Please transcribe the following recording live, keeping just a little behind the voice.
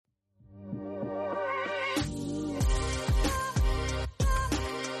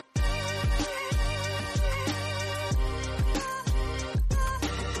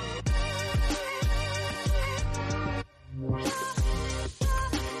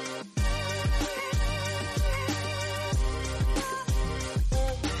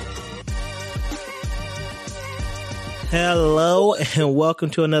Hello and welcome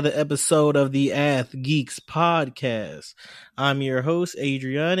to another episode of the Ath Geeks podcast. I'm your host,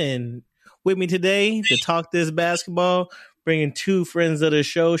 Adrian, and with me today to talk this basketball, bringing two friends of the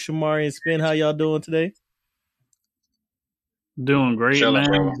show, Shamari and Spin. How y'all doing today? Doing great, Chilling,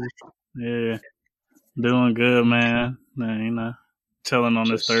 man. bro. Yeah, doing good, man. Chilling on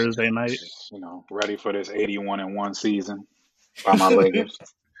this Thursday night. Just, ready for this 81-1 season by my Lakers.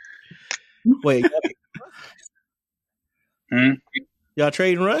 Wait, Hmm? y'all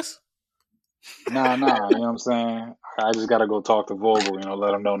trading Russ? Nah, you know what I'm saying? I just got to go talk to Vogel,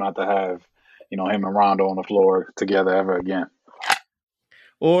 let him know not to have, him and Rondo on the floor together ever again.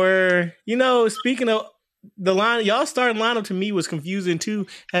 Or, speaking of the line, y'all starting lineup to me was confusing too,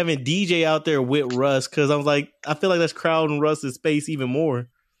 having DJ out there with Russ, because I was like, I feel like that's crowding Russ's space even more.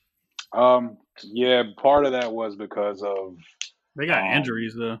 Yeah, part of that was because of They got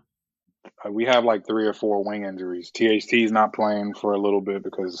injuries though. we have like 3 or 4 wing injuries. THT's not playing for a little bit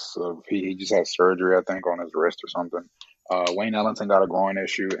because of he just had surgery, I think, on his wrist or something. Wayne Ellington got a groin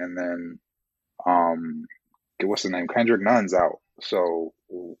issue, and then what's his name? Kendrick Nunn's out. So,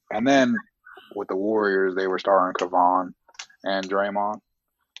 and then with the Warriors, they were starting Kevon and Draymond.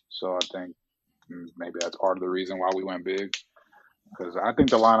 So I think maybe that's part of the reason why we went big. Because I think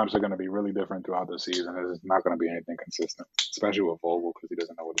the lineups are going to be really different throughout the season. It's not going to be anything consistent, especially with Vogel, because he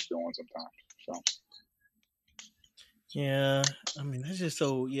doesn't know what he's doing sometimes. So. Yeah, I mean that's just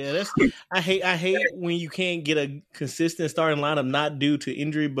so. Yeah, that's I hate when you can't get a consistent starting lineup, not due to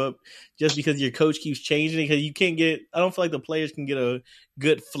injury, but just because your coach keeps changing it. Because you can't get. I don't feel like the players can get a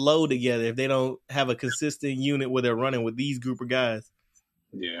good flow together if they don't have a consistent unit where they're running with these group of guys.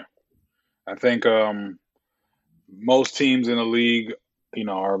 Yeah, I think most teams in the league,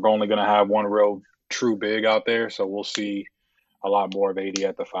 are only going to have one real true big out there. So we'll see a lot more of AD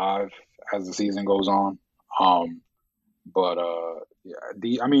at the 5 as the season goes on. But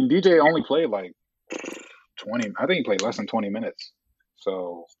DJ only played like 20. I think he played less than 20 minutes.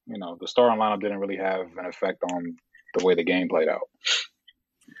 So, the starting lineup didn't really have an effect on the way the game played out.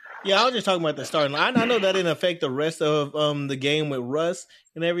 Yeah, I was just talking about the starting line. I know that didn't affect the rest of the game with Russ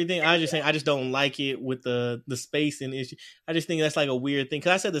and everything. I was just saying I just don't like it with the spacing issue. I just think that's like a weird thing.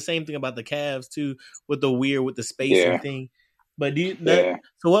 Because I said the same thing about the Cavs too, with the spacing thing. But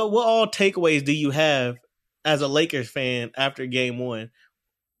so what all takeaways do you have as a Lakers fan after game 1?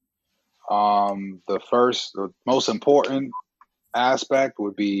 The most important aspect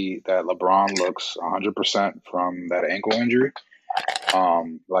would be that LeBron looks 100% from that ankle injury.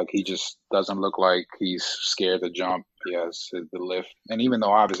 Like he just doesn't look like he's scared to jump. He has the lift, and even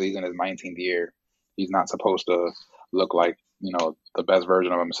though obviously he's in his 19th year, he's not supposed to look like the best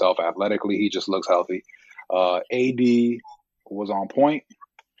version of himself athletically. He just looks healthy. AD was on point.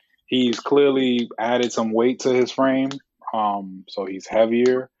 He's clearly added some weight to his frame, so he's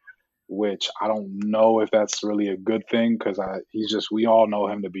heavier, which I don't know if that's really a good thing because we all know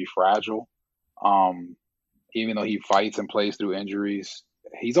him to be fragile. Even though he fights and plays through injuries,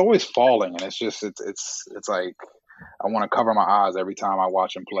 he's always falling, and it's like I want to cover my eyes every time I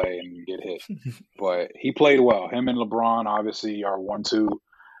watch him play and get hit. But he played well. Him and LeBron obviously are 1-2.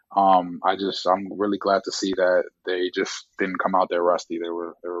 I'm really glad to see that they just didn't come out there rusty. They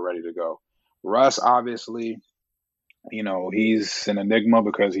were ready to go. Russ, obviously, he's an enigma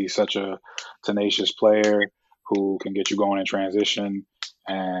because he's such a tenacious player who can get you going in transition.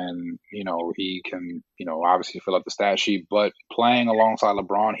 And, he can, obviously fill up the stat sheet. But playing alongside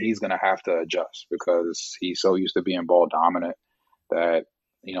LeBron, he's going to have to adjust because he's so used to being ball dominant that,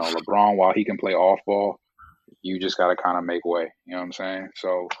 LeBron, while he can play off ball, you just got to kind of make way. You know what I'm saying?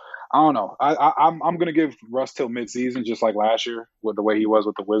 So, I don't know. I'm going to give Russ till midseason, just like last year with the way he was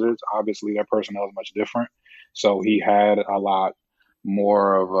with the Wizards. Obviously, their personnel is much different. So he had a lot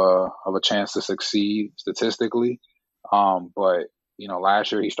more of a chance to succeed statistically. But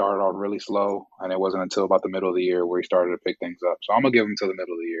last year he started off really slow, and it wasn't until about the middle of the year where he started to pick things up. So I'm going to give him till the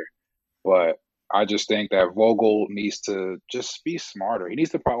middle of the year. But I just think that Vogel needs to just be smarter. He needs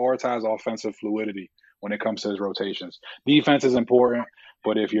to prioritize offensive fluidity when it comes to his rotations. Defense is important,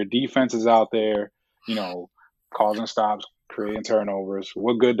 but if your defense is out there, causing stops, creating turnovers,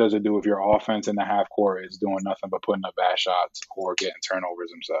 what good does it do if your offense in the half court is doing nothing but putting up bad shots or getting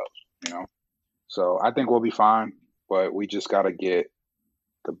turnovers themselves, So I think we'll be fine, but we just got to get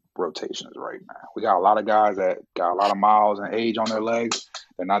the rotations right now. We got a lot of guys that got a lot of miles and age on their legs.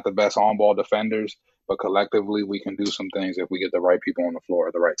 They're not the best on-ball defenders, but collectively we can do some things if we get the right people on the floor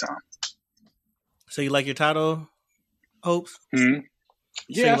at the right time. So you like your title hopes? Mm-hmm.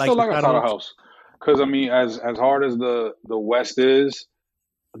 Yeah, I still like our title hopes. Because, as hard as the West is,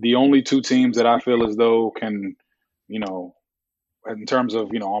 the only 2 teams that I feel as though can in terms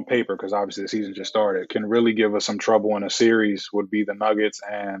of, on paper, because obviously the season just started, can really give us some trouble in a series would be the Nuggets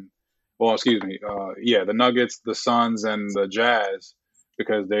and, well, excuse me, the Nuggets, the Suns, and the Jazz,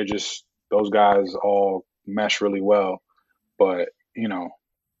 because those guys all mesh really well. But,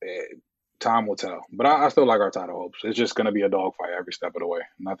 time will tell. But I still like our title hopes. It's just going to be a dogfight every step of the way.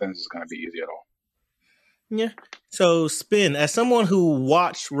 Nothing's going to be easy at all. Yeah. So, Spin, as someone who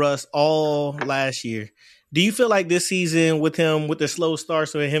watched Russ all last year, do you feel like this season with him with the slow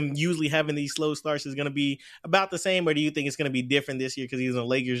starts or him usually having these slow starts is going to be about the same, or do you think it's going to be different this year because he's in a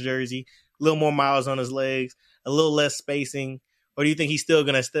Lakers jersey, a little more miles on his legs, a little less spacing, or do you think he's still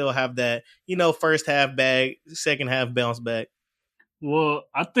going to have that, first half bag, second half bounce back? Well,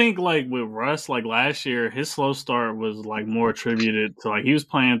 I think like with Russ, like last year, his slow start was like more attributed to like he was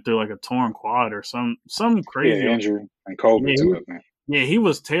playing through like a torn quad or some crazy injury and COVID too. Yeah, he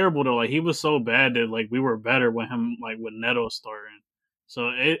was terrible though. Like he was so bad that like we were better with him, like with Neto starting.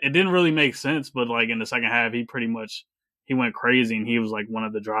 So it didn't really make sense. But like in the second half, he went crazy and he was like one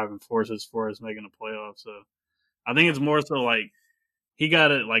of the driving forces for us making the playoffs. So I think it's more so like he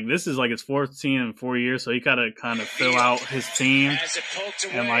got it. Like this is like his fourth team in 4 years, so he got to kind of fill out his team,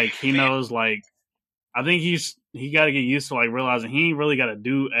 and like he knows like I think he got to get used to like realizing he ain't really got to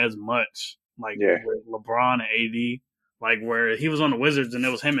do as much like with LeBron and AD. Like where he was on the Wizards and it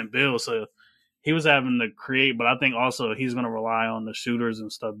was him and Bill, so he was having to create. But I think also he's going to rely on the shooters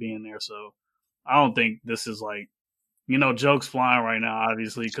and stuff being there. So I don't think this is like, jokes flying right now,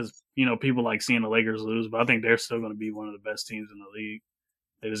 obviously, because, people like seeing the Lakers lose. But I think they're still going to be one of the best teams in the league.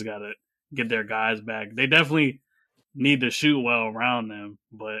 They just got to get their guys back. They definitely need to shoot well around them.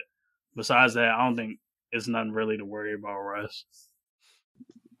 But besides that, I don't think it's nothing really to worry about, Russ.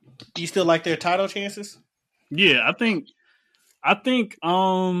 Do you still like their title chances? Yeah, I think,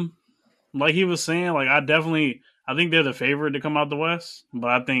 like he was saying, like I think they're the favorite to come out the West, but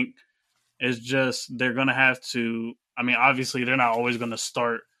I think it's just they're gonna have to. I mean, obviously they're not always gonna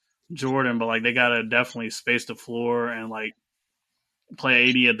start Jordan, but like they gotta definitely space the floor and like play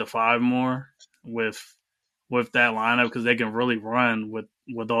AD at the 5 more with that lineup because they can really run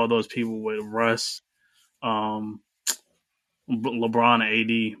with all those people with Russ. LeBron and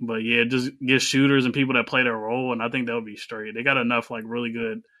AD, but yeah, just get shooters and people that play their role, and I think they'll be straight. They got enough like really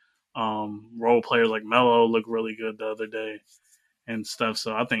good role players like Melo looked really good the other day and stuff.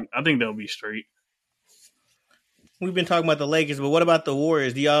 So I think they'll be straight. We've been talking about the Lakers, but what about the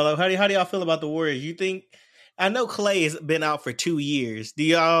Warriors? How do y'all feel about the Warriors? You think? I know Klay has been out for 2 years.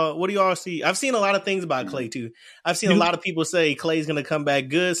 What do y'all see? I've seen a lot of things about Klay too. I've seen a lot of people say Klay's going to come back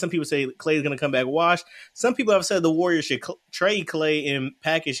good. Some people say Klay's going to come back washed. Some people have said the Warriors should trade Klay and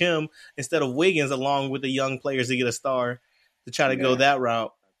package him instead of Wiggins along with the young players to get a star to try to go that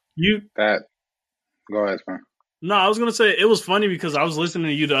route. Go ahead, man. No, I was going to say it was funny because I was listening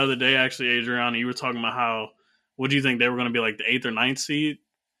to you the other day, actually, Adrian, and you were talking about what do you think they were going to be like the 8th or 9th seed?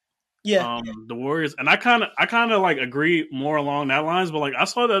 Yeah, the Warriors, and I kind of like agree more along that lines. But like I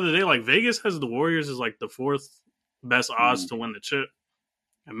saw the other day, like Vegas has the Warriors as like the 4th best odds to win the chip,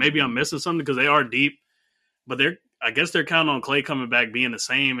 and maybe I'm missing something because they are deep, but I guess they're counting on Klay coming back being the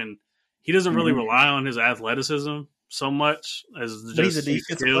same, and he doesn't really rely on his athleticism so much as just he's a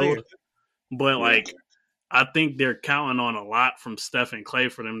defensive player. But like I think they're counting on a lot from Steph and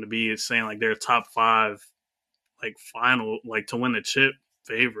Klay for them to be saying like they're top 5, like final, like to win the chip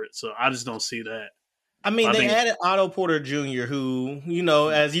favorite. So I just don't see that. I mean, they added Otto Porter Jr., who,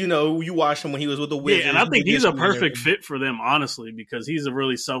 as you know, you watched him when he was with the Wizards. Yeah, and I think he's a perfect fit for them, honestly, because he's a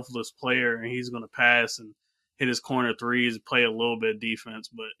really selfless player and he's going to pass and hit his corner threes, play a little bit of defense,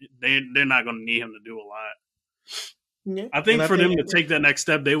 but they're not going to need him to do a lot. Yeah. I think for them to take that next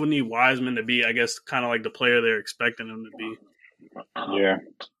step, they would need Wiseman to be, I guess, kind of like the player they're expecting him to be. Yeah.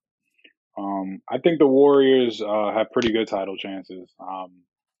 I think the Warriors have pretty good title chances.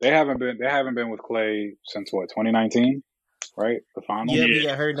 They haven't been with Klay since 2019, right? The finals.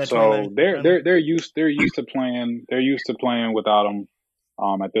 Yeah, I heard that. So they're used to playing without him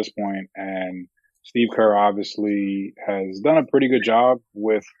at this point. And Steve Kerr obviously has done a pretty good job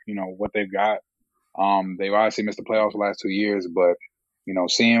with what they've got. They've obviously missed the playoffs the last 2 years, but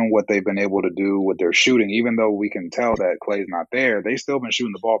seeing what they've been able to do with their shooting, even though we can tell that Klay's not there, they've still been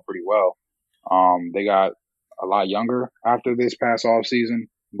shooting the ball pretty well. They got a lot younger after this past offseason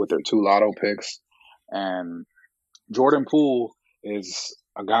with their 2 lotto picks. And Jordan Poole is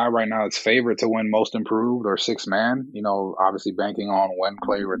a guy right now that's favored to win most improved or 6th man, obviously banking on when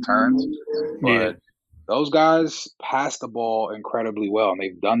Klay returns. But those guys pass the ball incredibly well, and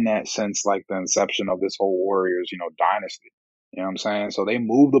they've done that since like the inception of this whole Warriors, dynasty. You know what I'm saying? So they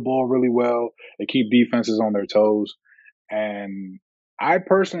move the ball really well. They keep defenses on their toes. And I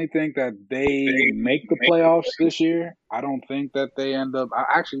personally think that they make the playoffs this year. I don't think that they end up.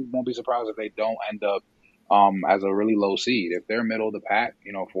 I actually won't be surprised if they don't end up as a really low seed. If they're middle of the pack,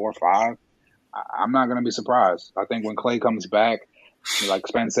 4 or 5, I'm not going to be surprised. I think when Clay comes back, like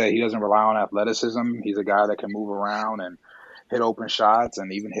Spence said, he doesn't rely on athleticism. He's a guy that can move around and hit open shots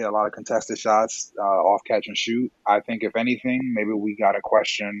and even hit a lot of contested shots off catch and shoot. I think if anything, maybe we got to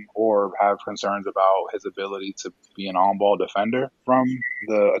question or have concerns about his ability to be an on-ball defender from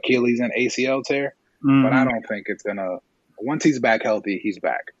the Achilles and ACL tear. Mm-hmm. But I don't think it's going to – once he's back healthy, he's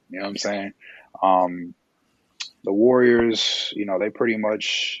back. You know what I'm saying? The Warriors, they pretty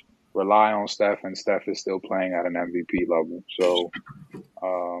much rely on Steph, and Steph is still playing at an MVP level. So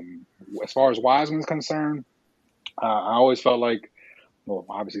as far as Wiseman's concerned, I always felt like, well,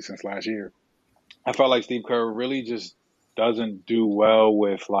 obviously since last year, I felt like Steve Kerr really just doesn't do well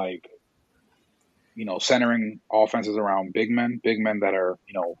with centering offenses around big men that are,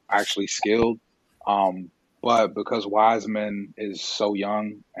 actually skilled. But because Wiseman is so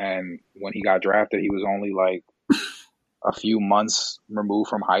young, and when he got drafted, he was only like a few months removed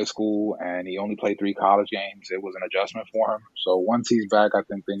from high school, and he only played 3 college games. It was an adjustment for him. So once he's back, I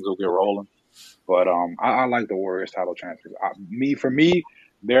think things will get rolling. But I like the Warriors title chances. For me,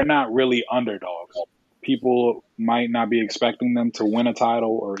 they're not really underdogs. People might not be expecting them to win a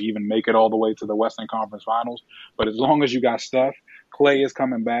title or even make it all the way to the Western Conference Finals. But as long as you got Steph, Clay is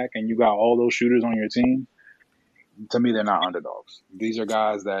coming back, and you got all those shooters on your team, to me, they're not underdogs. These are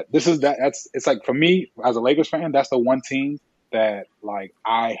guys it's like, for me, as a Lakers fan, that's the one team that, like,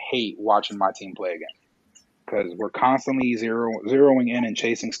 I hate watching my team play again. Because we're constantly zeroing in and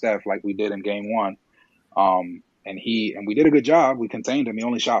chasing Steph like we did in Game 1. And we did a good job. We contained him. He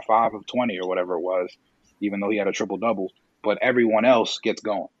only shot 5 of 20 or whatever it was, even though he had a triple-double. But everyone else gets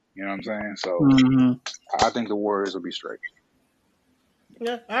going. You know what I'm saying? So I think the Warriors will be straight.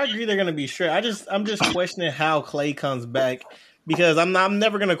 Yeah, I agree they're going to be straight. I'm just questioning how Clay comes back, because I'm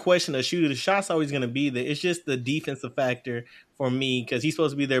never going to question a shooter. The shot's always going to be there. It's just the defensive factor for me, because he's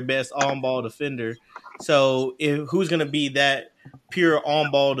supposed to be their best on-ball defender. So who's going to be that pure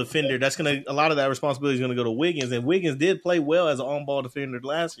on-ball defender? A lot of that responsibility is going to go to Wiggins, and Wiggins did play well as an on-ball defender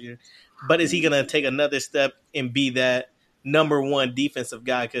last year. But is he going to take another step and be that number one defensive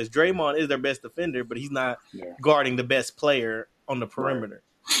guy? Because Draymond is their best defender, but he's not guarding the best player on the perimeter.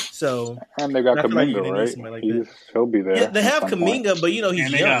 Right. So, and they got Kuminga, right? Like he'll be there. Yeah, they have Kuminga, but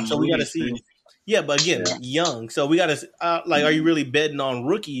he's young, so we got to see. Yeah, but again, young, so we got to are you really betting on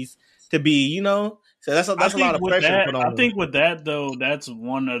rookies to be, So that's a lot of pressure to put on them. I think with that though, that's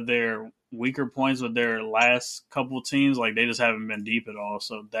one of their weaker points with their last couple teams. Like, they just haven't been deep at all,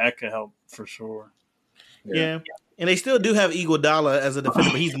 so that could help for sure. Yeah. And they still do have Iguodala as a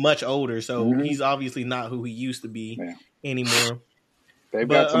defender, but he's much older, so he's obviously not who he used to be anymore. They've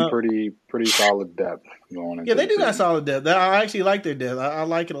got some pretty solid depth going into. Yeah, they do got solid depth. I actually like their depth. I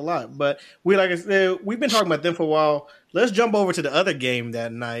like it a lot. But we've been talking about them for a while. Let's jump over to the other game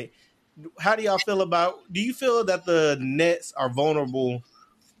that night. How do y'all feel about? Do you feel that the Nets are vulnerable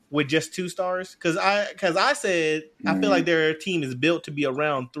with just 2 stars? Because I said I feel like their team is built to be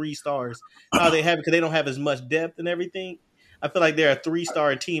around 3 stars. How they have it, because they don't have as much depth and everything. I feel like they're a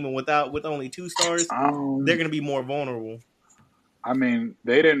 3-star team, and with only 2 stars, they're going to be more vulnerable. I mean,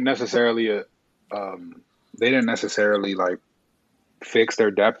 they didn't necessarily like fix their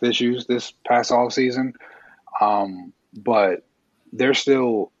depth issues this past off season, but they're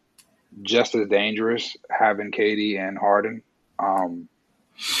still just as dangerous having KD and Harden.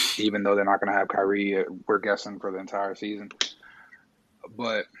 Even though they're not going to have Kyrie, we're guessing, for the entire season.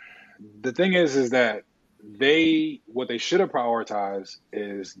 But the thing is that what they should have prioritized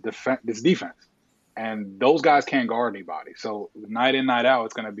is defense. And those guys can't guard anybody. So night in, night out,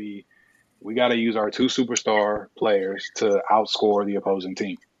 it's going to be, we got to use our 2 superstar players to outscore the opposing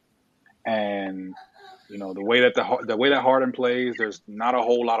team. And, the way that Harden plays, there's not a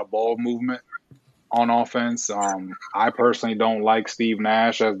whole lot of ball movement on offense. I personally don't like Steve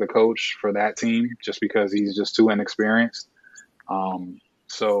Nash as the coach for that team, just because he's just too inexperienced.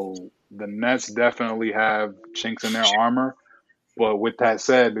 So the Nets definitely have chinks in their armor. But with that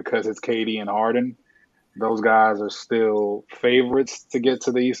said, because it's KD and Harden, those guys are still favorites to get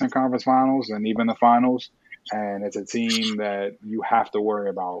to the Eastern Conference Finals and even the finals. And it's a team that you have to worry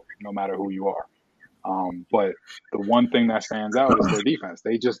about no matter who you are. But the one thing that stands out is their defense.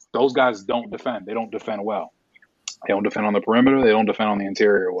 Those guys don't defend. They don't defend well. They don't defend on the perimeter. They don't defend on the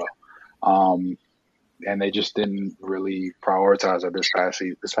interior well. And they just didn't really prioritize it this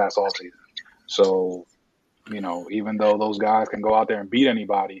past offseason. So Even though those guys can go out there and beat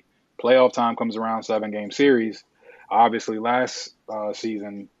anybody, playoff time comes around, 7-game series. Obviously, last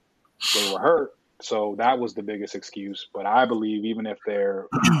season they were hurt, so that was the biggest excuse. But I believe even if they're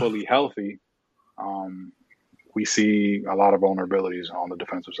fully healthy, we see a lot of vulnerabilities on the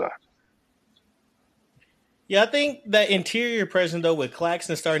defensive side. Yeah, I think that interior presence, though, with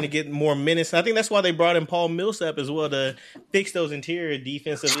Claxton starting to get more minutes, I think that's why they brought in Paul Millsap as well to fix those interior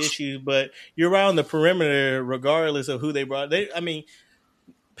defensive issues. But you're right on the perimeter, regardless of who they brought.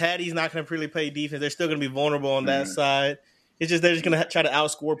 Patty's not going to really play defense. They're still going to be vulnerable on that side. It's just they're just going to try to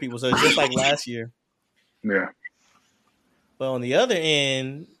outscore people. So it's just like last year. Yeah. But on the other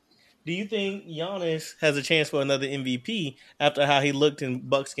end, do you think Giannis has a chance for another MVP after how he looked in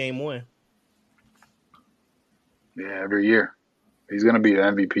Bucks game 1? Yeah, every year. He's going to be the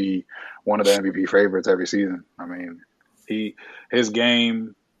MVP, one of the MVP favorites every season. I mean, his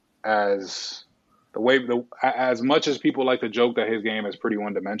game as much as people like to joke that his game is pretty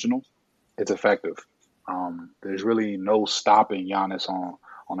one-dimensional, it's effective. There's really no stopping Giannis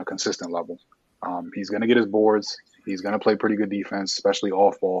on a consistent level. He's going to get his boards. He's going to play pretty good defense, especially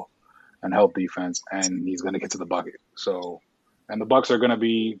off ball and help defense, and he's going to get to the bucket. And the Bucks are going to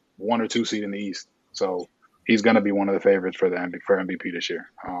be 1 or 2 seed in the East. So he's going to be one of the favorites for MVP this year.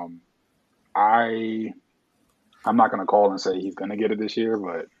 I'm not going to call and say he's going to get it this year,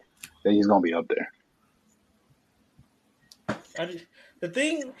 but he's going to be up there. The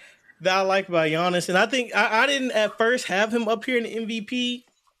thing that I like about Giannis, and I think I didn't at first have him up here in the MVP,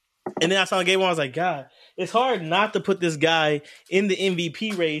 and then I saw game 1, I was like, God, it's hard not to put this guy in the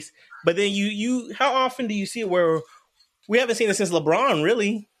MVP race. But then you how often do you see it where we haven't seen it since LeBron,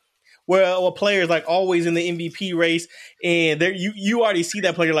 really? Where a player is like always in the MVP race, and there you already see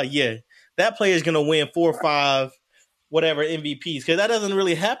that player like, yeah, that player is gonna win 4 or 5 whatever MVPs, because that doesn't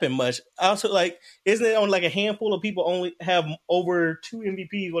really happen much. Also, like, isn't it only like a handful of people only have over 2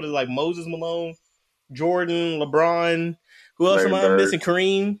 MVPs? What is it, like Moses Malone, Jordan, LeBron? Who else am I missing?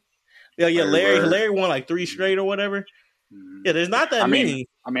 Kareem. Yeah, Larry won like 3 straight or whatever. Yeah, there's not that many.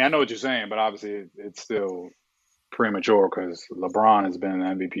 I know what you're saying, but obviously it's still premature because LeBron has been in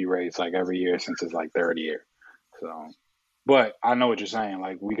the MVP race like every year since his like 3rd year. So, but I know what you're saying.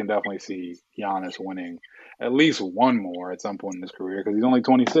 Like, we can definitely see Giannis winning at least one more at some point in his career because he's only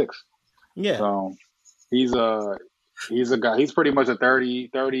 26. Yeah. So he's a guy. He's pretty much a 30,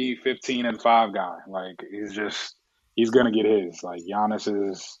 15, and 5 guy. Like, he's gonna get his. Like, Giannis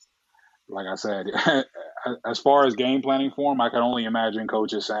is, like I said, as far as game planning for him, I can only imagine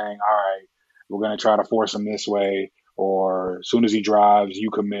coaches saying, all right, we're going to try to force him this way, or as soon as he drives, you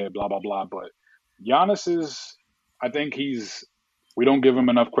commit, blah, blah, blah. But Giannis is, I think we don't give him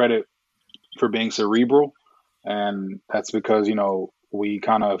enough credit for being cerebral. And that's because, we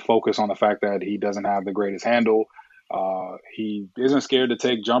kind of focus on the fact that he doesn't have the greatest handle. He isn't scared to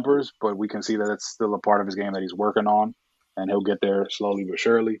take jumpers, but we can see that it's still a part of his game that he's working on, and he'll get there slowly but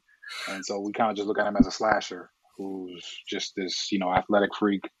surely. And so we kind of just look at him as a slasher who's just this, athletic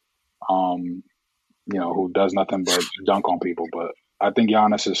freak, who does nothing but dunk on people. But I think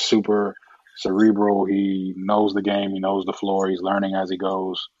Giannis is super cerebral. He knows the game. He knows the floor. He's learning as he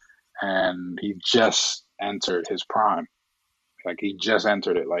goes. And he just entered his prime. Like, he just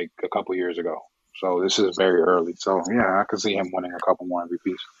entered it like a couple years ago. So this is very early. So, yeah, I could see him winning a couple more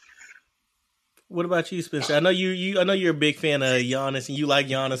MVPs. What about you, Spencer? I know I know you're a big fan of Giannis, and you like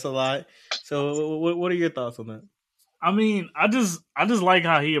Giannis a lot. So, what are your thoughts on that? I mean, I just like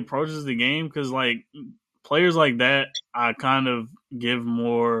how he approaches the game, because like players like that, I kind of give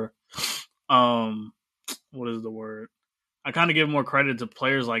more. What is the word? I kind of give more credit to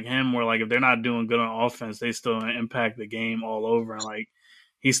players like him, where like if they're not doing good on offense, they still impact the game all over, and like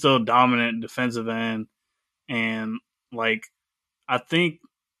he's still dominant defensive end, and like I think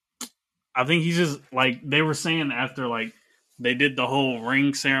he's just like they were saying after like they did the whole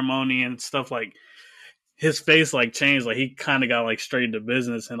ring ceremony and stuff, like his face like changed, like he kind of got like straight to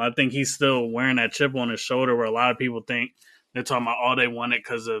business, and I think he's still wearing that chip on his shoulder where a lot of people think they're talking about, oh, they won it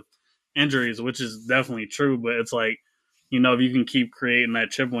because of injuries, which is definitely true, but it's like, if you can keep creating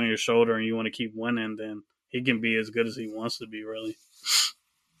that chip on your shoulder and you want to keep winning, then he can be as good as he wants to be, really.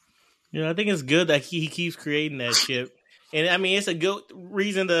 Yeah, I think it's good that he keeps creating that chip. And, I mean, it's a good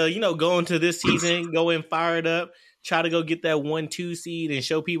reason to, go into this season, go in fired up, try to go get that 1-2 seed and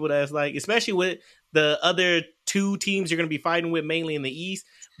show people that's like, especially with the other 2 teams you're going to be fighting with mainly in the East,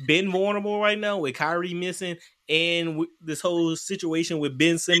 been vulnerable right now with Kyrie missing and this whole situation with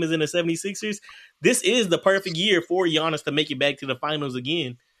Ben Simmons and the 76ers. This is the perfect year for Giannis to make it back to the finals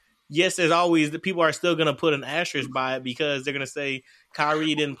again. Yes, as always, the people are still going to put an asterisk by it because they're going to say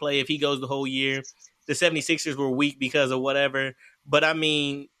Kyrie didn't play if he goes the whole year. the 76ers were weak because of whatever. But I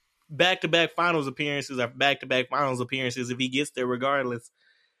mean, back-to-back finals appearances are back-to-back finals appearances if he gets there regardless.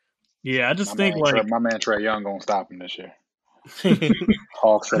 Yeah, I just think my man Trae Young gonna stop him this year.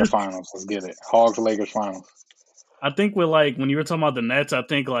 Hawks to the finals. Let's get it. Hawks Lakers finals. I think with like when you were talking about the Nets, I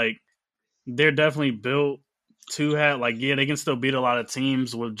think like they're definitely built to have like they can still beat a lot of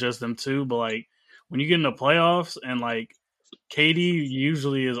teams with just them two, but like when you get in the playoffs and like KD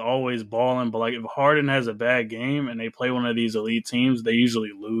usually is always balling, but like if Harden has a bad game and they play one of these elite teams, they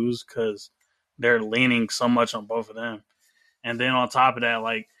usually lose because they're leaning so much on both of them. And then on top of that,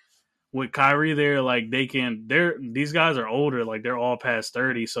 like with Kyrie there, like these guys are older, like they're all past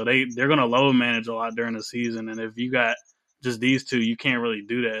 30, so they're gonna load manage a lot during the season. And if you got just these two, you can't really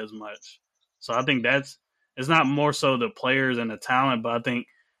do that as much. So I think it's not more so the players and the talent, but I think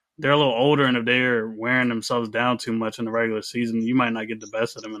they're a little older, and if they're wearing themselves down too much in the regular season, you might not get the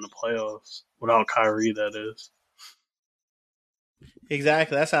best of them in the playoffs without Kyrie, that is.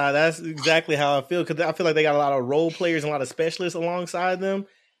 Exactly. That's exactly how I feel, because I feel like they got a lot of role players and a lot of specialists alongside them.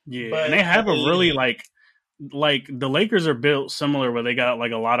 Yeah, but and they have a really like the Lakers are built similar where they got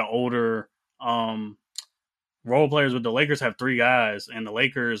like a lot of older role players, but the Lakers have three guys, and the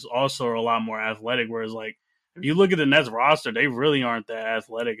Lakers also are a lot more athletic, whereas like if you look at the Nets roster, they really aren't that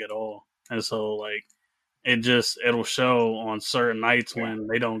athletic at all. And so like it'll show on certain nights when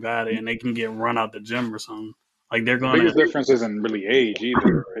they don't got it and they can get run out the gym or something. Like they're going The biggest difference isn't really age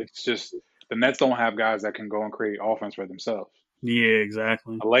either. It's just the Nets don't have guys that can go and create offense for themselves. Yeah,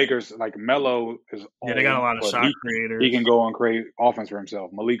 exactly. The Lakers, like Melo, is old, they got a lot of shot creators. He can go and create offense for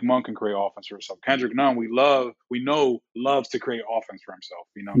himself. Malik Monk can create offense for himself. Kendrick Nunn, we know loves to create offense for himself.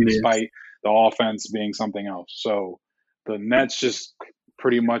 Despite the offense being something else. So the Nets just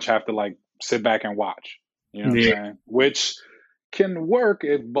pretty much have to like sit back and watch. You know what I'm saying? Which can work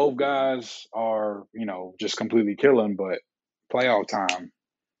if both guys are, just completely killing. But playoff time,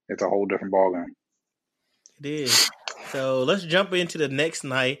 it's a whole different ballgame. It is. So let's jump into the next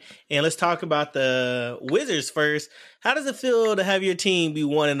night and let's talk about the Wizards first. How does it feel to have your team be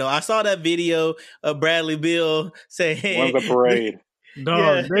 1-0? I saw that video of Bradley Beal saying, "When's the parade?"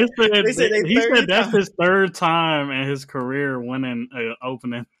 Dog, yeah, he said that's his third time in his career winning an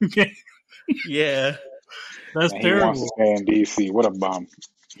opening game. Yeah, that's terrible. He wants to stay in DC. What a bum.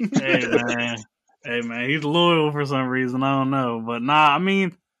 Hey man, he's loyal for some reason. I don't know, but I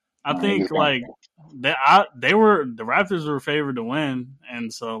mean, I think like the Raptors were favored to win,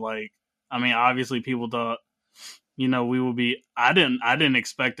 and so like I mean, obviously people thought we would be. I didn't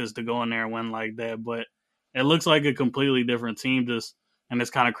expect us to go in there and win like that, but it looks like a completely different team. And it's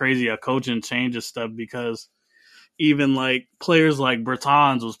kind of crazy how coaching changes stuff, because even like players like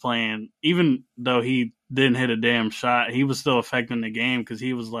Bertans was playing, even though he didn't hit a damn shot, he was still affecting the game because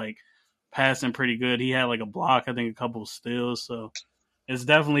he was like passing pretty good. He had like a block, I think a couple of steals. So it's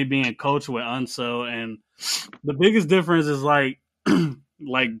definitely being coached with Unso. And the biggest difference is like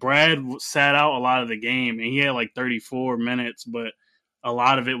like Brad sat out a lot of the game and he had like 34 minutes, but a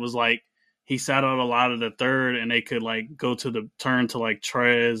lot of it was like he sat out a lot of the third, and they could like go to the turn to like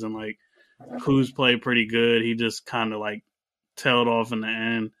Trez and like Kuz played pretty good. He just kind of like tailed off in the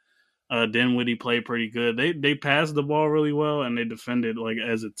end. Dinwiddie played pretty good. They passed the ball really well, and they defended like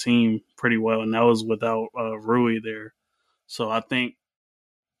as a team pretty well, and that was without Rui there. So I think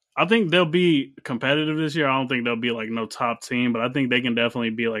they'll be competitive this year. I don't think they'll be like no top team, but I think they can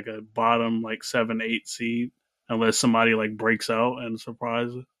definitely be like a bottom like 7-8 seed unless somebody like breaks out and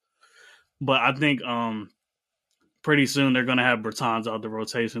surprises. But I think pretty soon they're going to have Bertans out the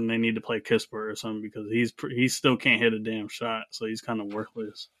rotation. They need to play Kispert or something because he still can't hit a damn shot, so he's kind of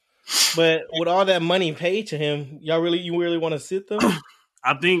worthless. But with all that money paid to him, you really want to sit them?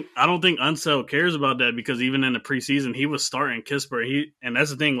 I don't think Unseld cares about that, because even in the preseason he was starting Kispert. And that's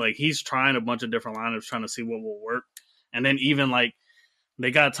the thing, like he's trying a bunch of different lineups trying to see what will work. And then even like they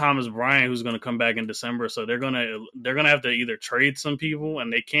got Thomas Bryant who's going to come back in December, so they're gonna have to either trade some people,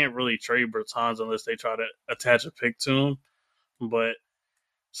 and they can't really trade Bertans unless they try to attach a pick to him. But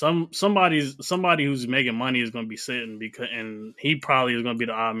somebody who's making money is going to be sitting, and he probably is going to be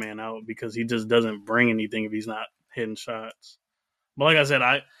the odd man out because he just doesn't bring anything if he's not hitting shots. But like I said,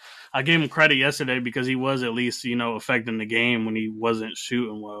 I gave him credit yesterday because he was at least affecting the game when he wasn't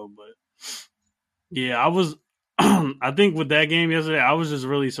shooting well. But yeah, I was. I think with that game yesterday, I was just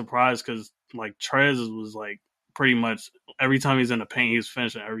really surprised because like Trez was like pretty much every time he's in the paint, he's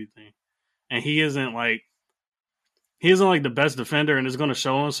finishing everything, and he isn't like the best defender, and it's going to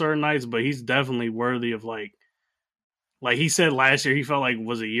show on certain nights, but he's definitely worthy of like he said last year he felt like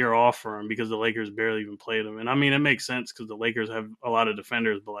was a year off for him because the Lakers barely even played him, and I mean it makes sense because the Lakers have a lot of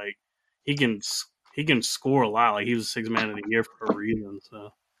defenders, but like he can he can score a lot. Like he was 6th man of the year for a reason.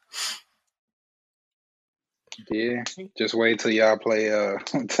 So Yeah, just wait till y'all play.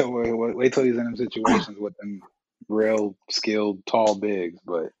 Wait till he's in them situations with them real skilled tall bigs.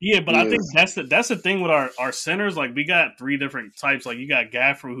 But yeah, but he I think is, that's the thing with our centers. Like we got 3 different types. Like you got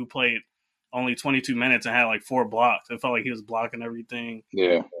Gafford who played only 22 minutes and had like 4 blocks. It felt like he was blocking everything.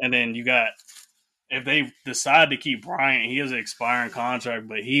 yeah, And then you got, if they decide to keep Bryant, he has an expiring contract,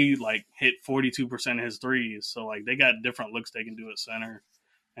 but he like hit 42% of his threes. So like they got different looks they can do at center.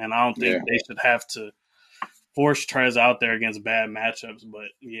 And I don't think yeah. they should have to force Trez out there against bad matchups. But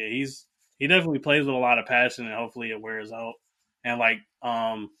yeah, he definitely plays with a lot of passion, and hopefully it wears out. And like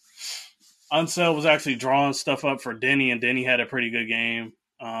Unseld was actually drawing stuff up for Denny, and Denny had a pretty good game.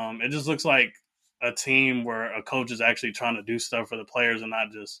 It just looks like a team where a coach is actually trying to do stuff for the players and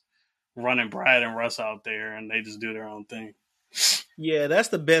not just running Brad and Russ out there and they just do their own thing. Yeah, that's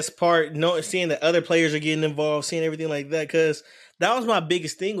the best part. Seeing that other players are getting involved, seeing everything like that. Because that was my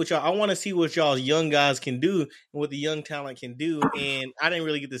biggest thing with y'all. I want to see what y'all's young guys can do and what the young talent can do. And I didn't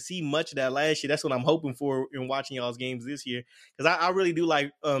really get to see much of that last year. That's what I'm hoping for in watching y'all's games this year. Because I really do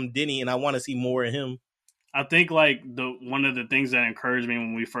like Denny, and I want to see more of him. I think like one of the things that encouraged me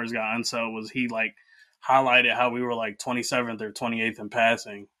when we first got Unseld was he like highlighted how we were like 27th or 28th in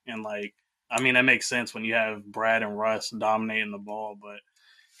passing, and like I mean that makes sense when you have Brad and Russ dominating the ball, but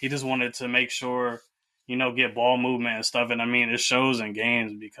he just wanted to make sure get ball movement and stuff, and I mean it shows in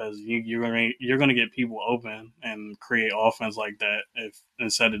games because you're gonna get people open and create offense like that if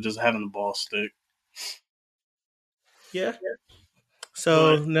instead of just having the ball stick. Yeah.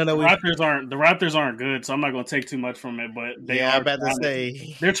 So the Raptors aren't good, so I'm not going to take too much from it. But I'm about to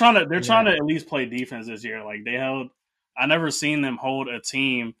say they're trying to at least play defense this year. Like I never seen them hold a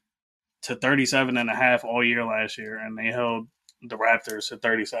team to 37.5 all year last year, and they held the Raptors to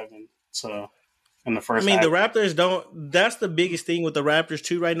 37. So in the first, the Raptors don't. That's the biggest thing with the Raptors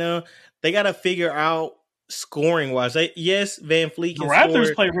too right now. They got to figure out scoring wise. Yes, Van Fleet can score. The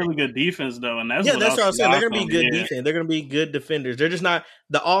Raptors play really good defense though, and that's what I'm saying. They're going to be good defense. They're going to be good defenders. They're just not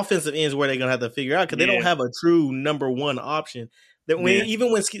the offensive ends where they're going to have to figure out because they don't have a true number one option. That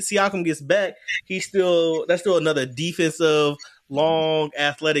even when Siakam gets back, that's still another defensive, long,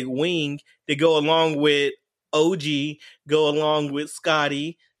 athletic wing to go along with OG, go along with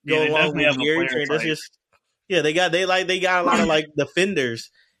Scotty, go along with Gary Trent. That's just they got a lot of like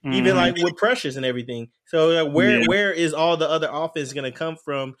defenders. Even like with Precious and everything. So like, where is all the other offense going to come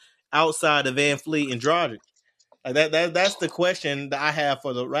from outside of Van Fleet and Dragic? Like that's the question that I have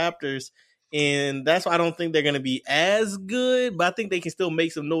for the Raptors, and that's why I don't think they're going to be as good. But I think they can still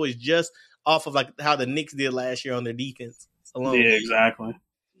make some noise just off of like how the Knicks did last year on their defense alone. Yeah, exactly.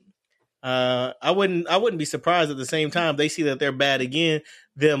 I wouldn't be surprised at the same time they see that they're bad again,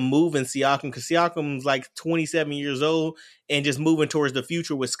 them moving Siakam because Siakam's like 27 years old and just moving towards the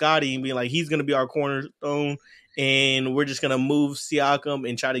future with Scotty and being like he's going to be our cornerstone and we're just going to move Siakam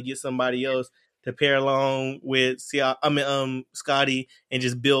and try to get somebody else to pair along with Scotty and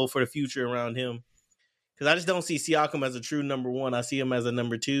just build for the future around him because I just don't see Siakam as a true number one. I see him as a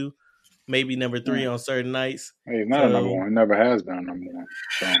number two. Maybe number 3 on certain nights. He's not a number one. He never has been a number one.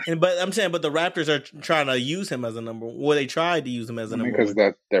 So. But I'm saying, but the Raptors are trying to use him as a number one. Well, they tried to use him as a number one. Because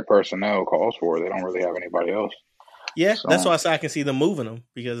that their personnel calls for it. They don't really have anybody else. Yeah, so. That's why I can see them moving him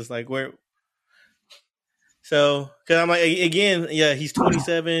because it's like where. So, because I'm like, again, he's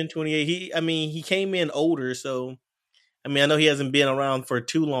 27, 28. He came in older, so. I know he hasn't been around for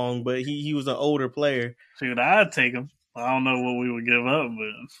too long, but he was an older player. Shoot, I'd take him. I don't know what we would give up,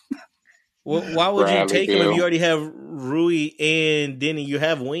 but. Well, why would you take him if you already have Rui and Denny? You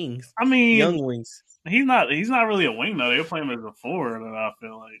have wings. Young wings. He's not really a wing though. They'll play him as a forward. I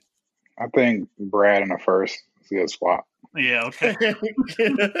feel like. I think Brad in the first is a good swap. Yeah. Okay.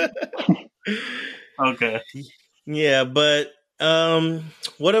 Okay. Yeah, but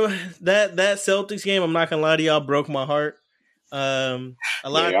what about that Celtics game? I'm not gonna lie to y'all, broke my heart. A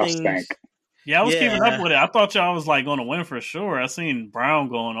lot of things. Stank. Yeah, I was keeping up with it. I thought y'all was like going to win for sure. I seen Brown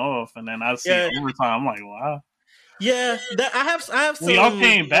going off, and then I see overtime. I'm like, wow. Yeah, I have. Some, y'all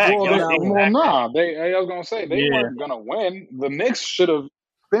came back. I was gonna say they weren't gonna win. The Knicks should have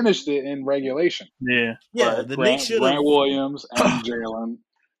finished it in regulation. Yeah. The Knicks should have. Grant Williams and Jalen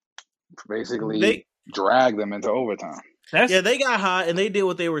basically dragged them into overtime. They got hot and they did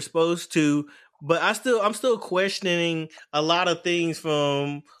what they were supposed to. But I'm still questioning a lot of things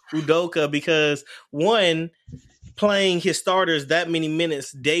from Udoka because one, playing his starters that many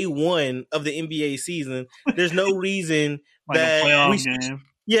minutes day one of the NBA season, there's no reason that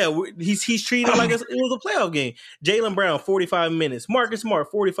Yeah, he's treated like it was a playoff game. Jaylen Brown, 45 minutes. Marcus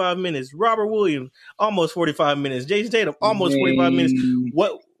Smart, 45 minutes. Robert Williams, almost 45 minutes. Jason Tatum, I almost 45 minutes. mean,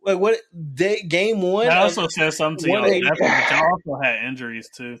 What game one? That also says something to y'all. 180. But y'all also had injuries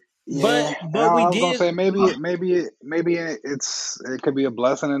too. yeah. But we I was gonna did. say maybe it could be a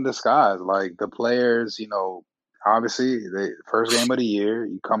blessing in disguise. Like the players, obviously the first game of the year,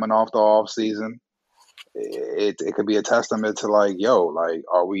 you coming off the off season. It could be a testament to like, yo, like,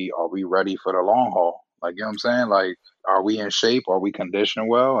 are we ready for the long haul? Like, you know what I'm saying? Like, are we in shape? Are we conditioned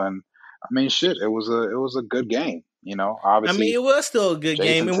well? And I mean, shit, it was a good game. I mean, Obviously, it was still a good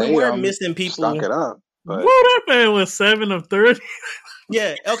game, Jason and we weren't Tatum missing stunk people. it up. But Woo, that man was 7 of 30.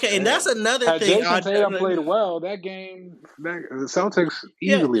 Yeah, okay, and that's another had thing. Jason Tatum played well, the Celtics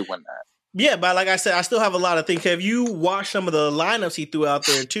easily win that. Yeah, but like I said, I still have a lot of things. Have you watched some of the lineups he threw out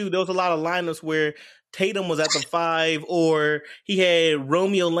there too? There was a lot of lineups where Tatum was at the 5, or he had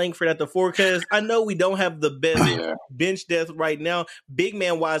Romeo Langford at the 4. Because I know we don't have the best bench depth right now, big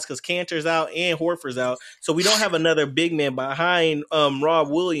man wise, because Cantor's out and Horford's out, so we don't have another big man behind Rob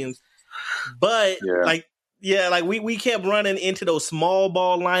Williams. But we kept running into those small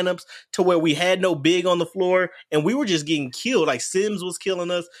ball lineups to where we had no big on the floor, and we were just getting killed. Like Sims was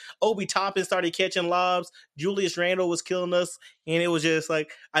killing us. Obi Toppin started catching lobs. Julius Randle was killing us, and it was just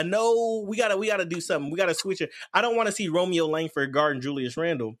like, I know we gotta do something. We gotta switch it. I don't want to see Romeo Langford guarding Julius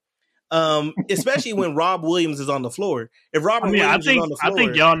Randle. Especially when Rob Williams is on the floor. If Robert Williams is on the floor, I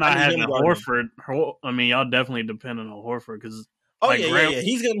think y'all not having Horford. I mean, y'all definitely dependent on Horford because.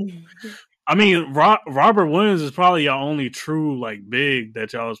 He's gonna. I mean, Robert Williams is probably your only true big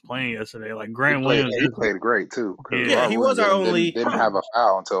that y'all was playing yesterday. Like Grant Williams, he played great too. Yeah, he was our only. Didn't have a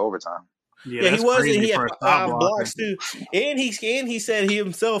foul until overtime. Yeah, he was, and he had 5 blocks too. And he said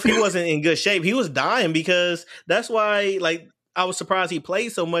himself he wasn't in good shape. He was dying because that's why I was surprised he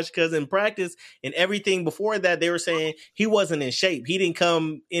played so much, because in practice and everything before that, they were saying he wasn't in shape. He didn't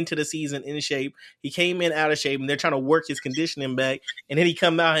come into the season in shape. He came in out of shape, and they're trying to work his conditioning back. And then he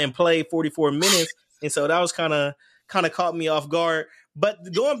come out and play 44 minutes. And so that was kind of caught me off guard. But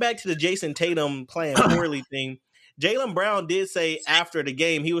going back to the Jason Tatum playing poorly thing, Jaylen Brown did say after the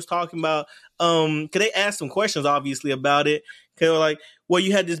game, he was talking about, because they asked some questions, obviously, about it. Because they were like, well,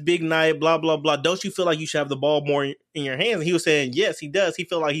 you had this big night, blah, blah, blah. Don't you feel like you should have the ball more in your hands? And he was saying, yes, he does. He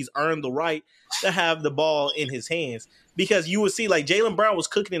felt like he's earned the right to have the ball in his hands. Because you would see, Jaylen Brown was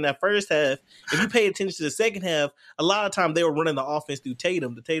cooking in that first half. If you pay attention to the second half, a lot of time they were running the offense through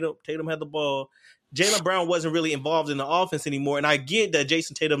Tatum. Tatum had the ball. Jaylen Brown wasn't really involved in the offense anymore. And I get that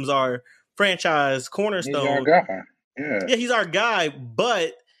Jason Tatum's our franchise cornerstone. He's our guy. Yeah, he's our guy.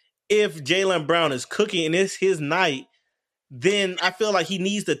 But if Jaylen Brown is cooking and it's his night, then I feel like he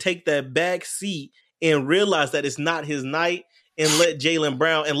needs to take that back seat and realize that it's not his night, and let Jaylen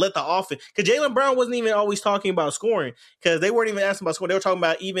Brown and let the offense. Because Jaylen Brown wasn't even always talking about scoring, because they weren't even asking about scoring. They were talking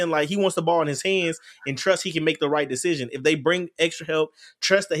about even he wants the ball in his hands and trust he can make the right decision. If they bring extra help,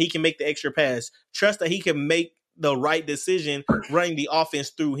 trust that he can make the extra pass. Trust that he can make the right decision running the offense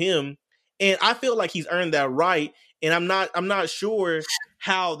through him. And I feel like he's earned that right. And I'm not sure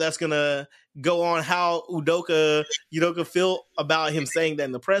how that's gonna go on, how Udoka feel about him saying that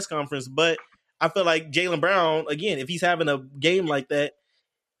in the press conference. But I feel like Jaylen Brown, again, if he's having a game like that,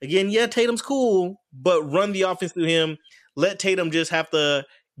 again, yeah, Tatum's cool, but run the offense through him. Let Tatum just have to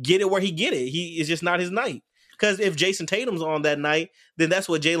get it where he get it. It's just not his night. Because if Jason Tatum's on that night, then that's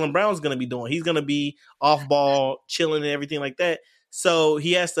what Jaylen Brown's going to be doing. He's going to be off ball, chilling and everything like that. So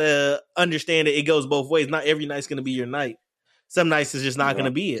he has to understand that it goes both ways. Not every night's going to be your night. Some nights is just not going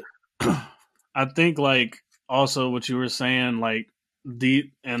to be it. I think also what you were saying,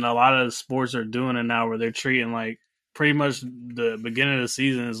 and a lot of sports are doing it now, where they're treating pretty much the beginning of the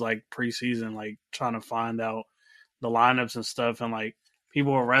season is preseason, trying to find out the lineups and stuff, and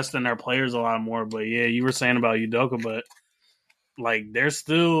people are resting their players a lot more. But yeah, you were saying about Udoka, but there's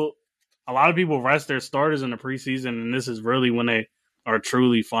still a lot of people rest their starters in the preseason, and this is really when they are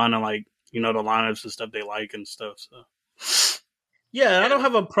truly finding the lineups and stuff they like and stuff. So yeah, I don't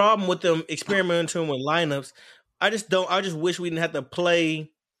have a problem with them experimenting with lineups. I just wish we didn't have to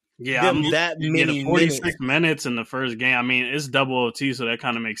play that many 46 minutes in the first game. I mean, it's double OT, so that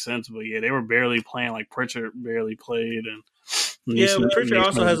kind of makes sense. But yeah, they were barely playing. Pritchard barely played, and Pritchard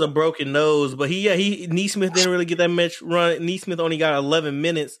also has a broken nose. But Nesmith didn't really get that much run. Nesmith only got 11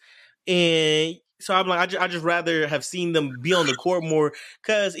 minutes, and so I'm I just rather have seen them be on the court more,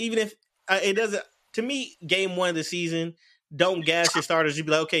 because even if it doesn't, to me, game one of the season don't gas your starters. You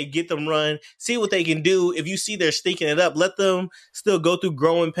be like, okay, get them run, see what they can do. If you see they're stinking it up, let them still go through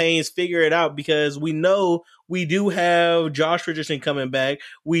growing pains, figure it out, because we know we do have Josh Richardson coming back.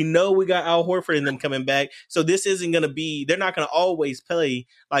 We know we got Al Horford and them coming back. So this isn't going to be, they're not going to always play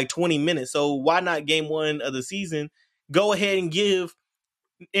like 20 minutes. So why not game one of the season? Go ahead and give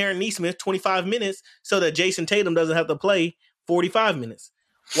Aaron Nesmith 25 minutes so that Jason Tatum doesn't have to play 45 minutes.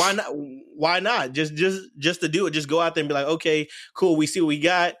 Why not? Why not? Just to do it. Just go out there and be like, okay, cool. We see what we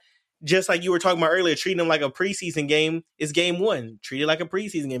got. Just like you were talking about earlier, treating them like a preseason game is game one. Treat it like a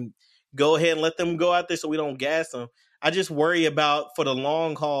preseason game. Go ahead and let them go out there so we don't gas them. I just worry about for the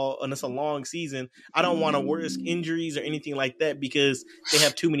long haul, and it's a long season. I don't want to risk injuries or anything like that because they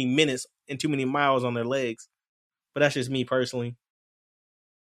have too many minutes and too many miles on their legs. But that's just me personally.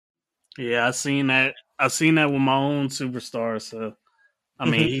 Yeah, I seen that with my own superstar. So, I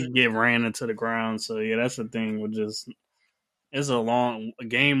mean, he get ran into the ground. So, yeah, that's the thing with just it's a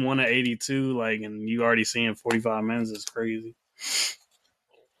game 1 of 82, like, and you already seeing 45 minutes is crazy.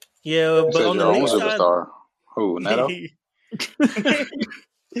 Yeah, but on the Knicks side, superstar. Who, Neto?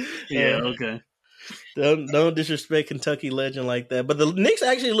 Yeah, okay. Don't disrespect Kentucky legend like that. But the Knicks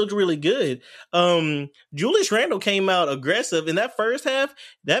actually looked really good. Julius Randle came out aggressive in that first half.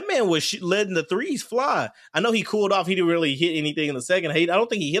 That man was letting the threes fly. I know he cooled off. He didn't really hit anything in the second half. I don't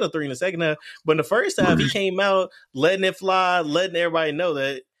think he hit a three in the second half. But in the first half, he came out letting it fly, letting everybody know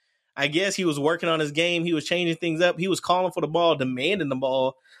that I guess he was working on his game. He was changing things up. He was calling for the ball, demanding the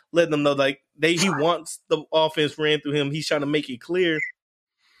ball, letting them know like he wants the offense ran through him. He's trying to make it clear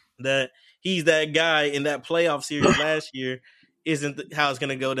that he's that guy in that playoff series last year isn't how it's going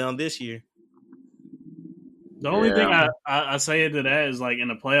to go down this year. The only thing I say to that is, like, in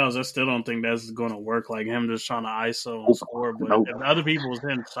the playoffs, I still don't think that's going to work, like him just trying to ISO and score. But if other people was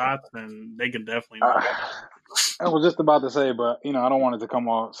hitting shots, then they could definitely I was just about to say, but, I don't want it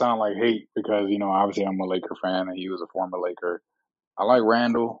to sound like hate because, obviously I'm a Laker fan and he was a former Laker. I like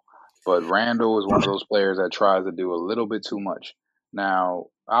Randall, but Randall is one of those players that tries to do a little bit too much. Now,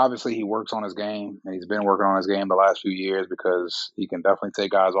 obviously he works on his game, and he's been working on his game the last few years because he can definitely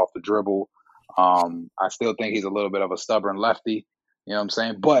take guys off the dribble. I still think he's a little bit of a stubborn lefty, you know what I'm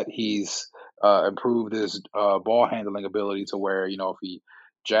saying? But he's improved his ball handling ability to where, if he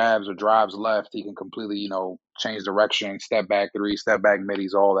jabs or drives left, he can completely, change direction, step back three, step back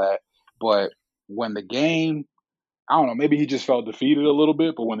middies, all that. But when the game, I don't know, maybe he just felt defeated a little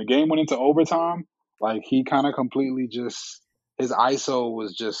bit, but when the game went into overtime, like he kind of completely just, his ISO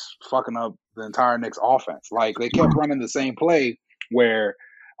was just fucking up the entire Knicks offense. Like they kept running the same play where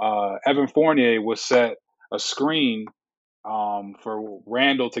Evan Fournier was set a screen for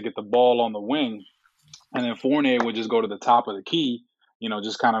Randall to get the ball on the wing, and then Fournier would just go to the top of the key,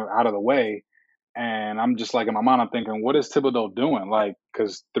 just kind of out of the way. And I'm just like, in my mind, I'm thinking, what is Thibodeau doing? Like,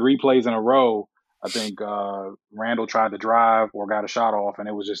 because 3 plays in a row, I think Randall tried to drive or got a shot off, and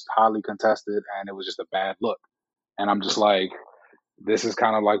it was just highly contested, and it was just a bad look. And I'm just like, this is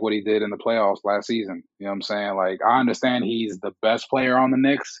kind of like what he did in the playoffs last season. You know what I'm saying? Like, I understand he's the best player on the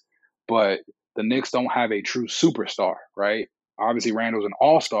Knicks, but the Knicks don't have a true superstar, right? Obviously, Randall's an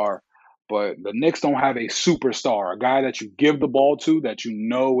all-star, but the Knicks don't have a superstar, a guy that you give the ball to that you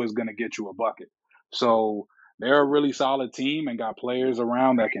know is going to get you a bucket. So they're a really solid team and got players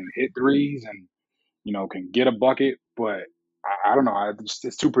around that can hit threes and, can get a bucket, but I don't know.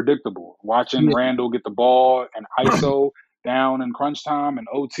 It's too predictable. Watching Randall get the ball and ISO down in crunch time and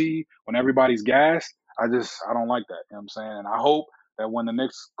OT when everybody's gassed, I don't like that. You know what I'm saying? And I hope that when the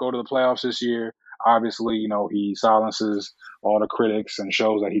Knicks go to the playoffs this year, obviously, he silences all the critics and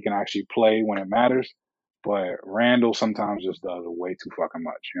shows that he can actually play when it matters. But Randall sometimes just does way too fucking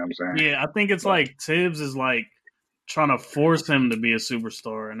much. You know what I'm saying? Yeah, I think it's like Tibbs is like trying to force him to be a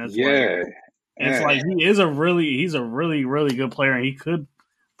superstar, and it's like he's a really, really good player, and he could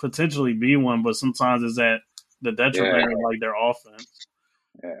potentially be one, but sometimes it's at the detriment of like their offense.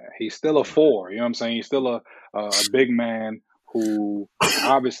 Yeah, he's still a 4. You know what I'm saying? He's still a big man who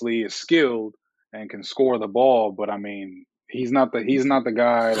obviously is skilled and can score the ball, but I mean, he's not the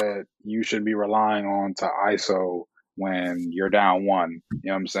guy that you should be relying on to ISO when you're down 1. You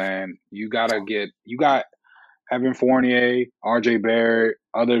know what I'm saying? You got Evan Fournier, RJ Barrett,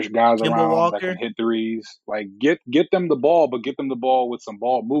 other guys Kemba around Walker that can hit threes. Like get them the ball, but get them the ball with some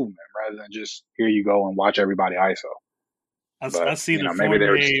ball movement rather than just here you go and watch everybody ISO. I see the maybe they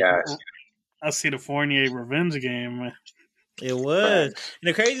were just gassed. I see the Fournier revenge game. It was. And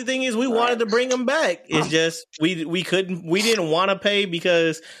the crazy thing is we wanted to bring him back. It's just we didn't want to pay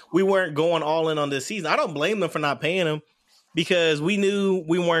because we weren't going all in on this season. I don't blame them for not paying him because we knew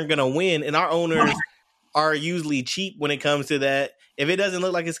we weren't going to win, and our owners are usually cheap when it comes to that. If it doesn't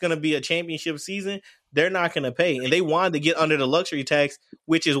look like it's going to be a championship season, they're not going to pay. And they wanted to get under the luxury tax,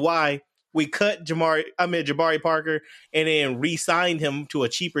 which is why we cut Jabari Parker and then re-signed him to a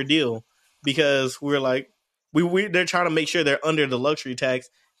cheaper deal because we're like, they're trying to make sure they're under the luxury tax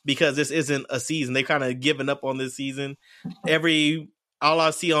because this isn't a season. They've kind of given up on this season. All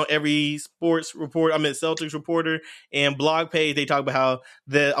I see on every sports report, Celtics reporter and blog page, they talk about how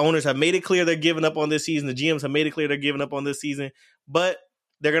the owners have made it clear they're giving up on this season. The GMs have made it clear they're giving up on this season, but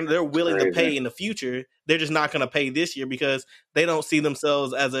they're willing to pay in the future. They're just not going to pay this year because they don't see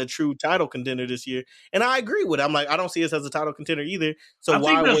themselves as a true title contender this year. And I agree with it. I'm like, I don't see us as a title contender either. So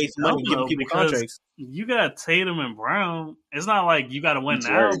why waste money giving people contracts? You got Tatum and Brown. It's not like you got to win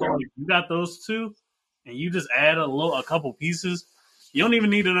now, but like you got those two, and you just add a couple pieces. You don't even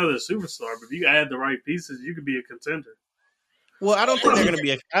need another superstar, but if you add the right pieces, you could be a contender. Well, I don't think they're going to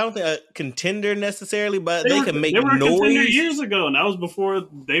be a contender necessarily, but they can make noise. They were a contender years ago, and that was before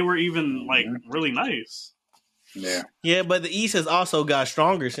they were even like really nice. Yeah, but the East has also got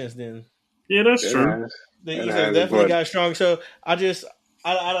stronger since then. Yeah, that's true. The East has definitely got strong. So I don't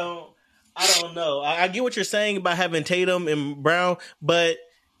know. I get what you're saying about having Tatum and Brown, but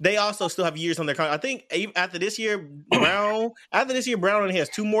they also still have years on their contract. I think after this year, Brown only has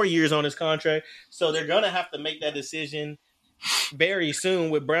 2 more years on his contract. So they're going to have to make that decision very soon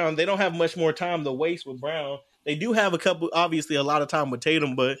with Brown. They don't have much more time to waste with Brown. They do have obviously a lot of time with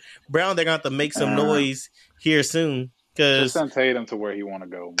Tatum, but Brown, they're going to have to make some noise here soon. Just send Tatum to where he want to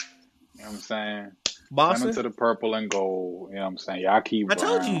go. You know what I'm saying? Boston? Send him to the purple and gold. You know what I'm saying? Y'all keep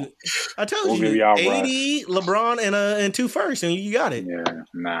Brown. I told you. 80, LeBron, and 2 firsts, and you got it. Yeah.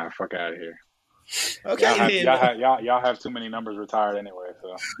 Nah, fuck out of here. Okay. Y'all have too many numbers retired anyway,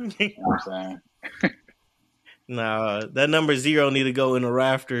 so you know what I'm saying? Nah, that number 0 need to go in the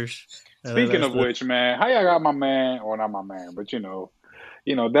rafters. Speaking of which, man, how y'all got my man, or not my man, but you know,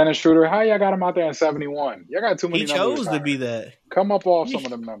 Dennis Schroeder, how y'all got him out there in 71? Y'all got too many numbers. He chose to be that. Come up off some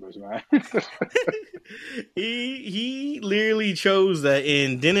of them numbers, man. he literally chose that,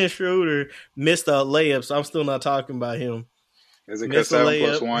 and Dennis Schroeder missed a layup, so I'm still not talking about him. Is it because 7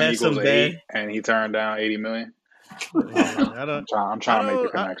 plus 1 equals 8, and he turned down $80 million? I'm trying to make the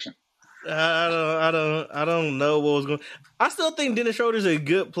connection. I don't know what was going. I still think Dennis Schroeder's a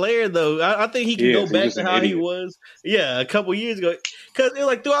good player, though. I think he can go back to how he was, a couple years ago. Because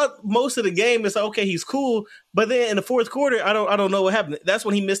like throughout most of the game, it's like, okay, he's cool, but then in the fourth quarter, I don't know what happened. That's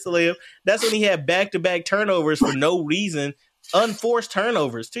when he missed the layup. That's when he had back-to-back turnovers for no reason, unforced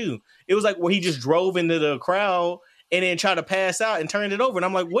turnovers too. It was like where he just drove into the crowd and then tried to pass out and turned it over, and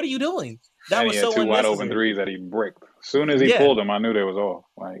I'm like, what are you doing? That was so unnecessary. 2 wide open threes that he bricked. As soon as he pulled them, I knew they was off.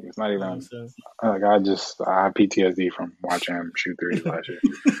 Like it's not even like I have PTSD from watching him shoot threes last year.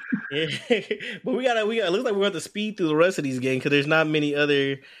 But we got. It looks like we're going to speed through the rest of these games because there's not many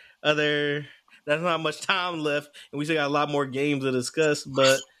other. There's not much time left, and we still got a lot more games to discuss.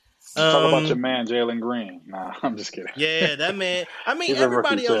 But talk about your man Jalen Green. Nah, I'm just kidding. Yeah, that man. I mean,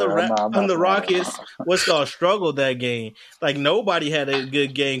 everybody on the Rockets struggled that game. Like nobody had a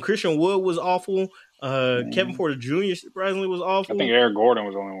good game. Christian Wood was awful. Kevin Porter Jr. surprisingly was awful. I think Eric Gordon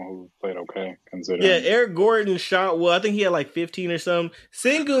was the only one who played okay, considering. Yeah, Eric Gordon shot well. I think he had like 15 or something.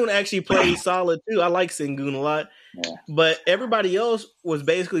 Sengun actually played solid too. I like Sengun a lot. Yeah. But everybody else was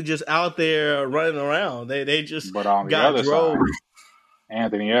basically just out there running around. They just but on the other side,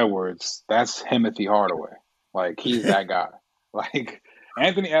 Anthony Edwards, that's Timothy Hardaway. Like he's that guy. Like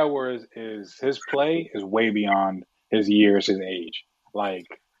Anthony Edwards his play is way beyond his years, his age. Like.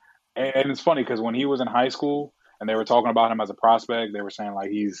 And it's funny because when he was in high school and they were talking about him as a prospect, they were saying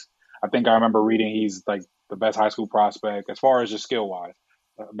like I think I remember reading he's like the best high school prospect as far as just skill wise,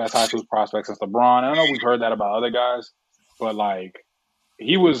 best high school prospect since LeBron. I know we've heard that about other guys, but like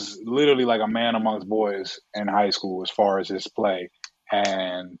he was literally like a man amongst boys in high school as far as his play.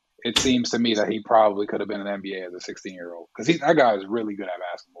 And it seems to me that he probably could have been an NBA as a 16-year-old because that guy is really good at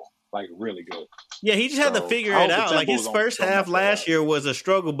basketball. Like really good. Yeah, he just had to figure it out. Like his first half last year was a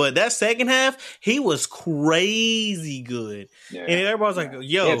struggle, but that second half he was crazy good. Yeah. And everybody's like,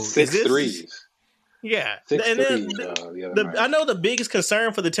 "Yo, he had 6 threes." Yeah, 6 and then I know the biggest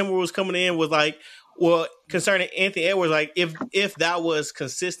concern for the Timberwolves coming in was like, concerning Anthony Edwards, like if that was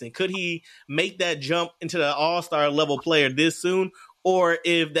consistent, could he make that jump into the All-Star level player this soon, or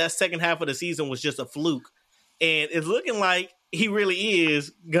if that second half of the season was just a fluke? And it's looking like he really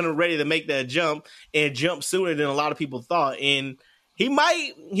is ready to make that jump and jump sooner than a lot of people thought. And he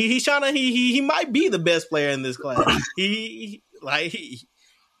might he might be the best player in this class. He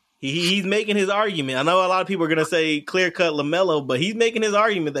He's making his argument. I know a lot of people are gonna say clear cut LaMelo, but he's making his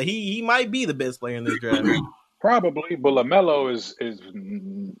argument that he might be the best player in this draft. Probably, but LaMelo is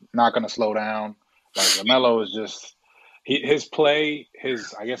not going to slow down. Like LaMelo is just his play,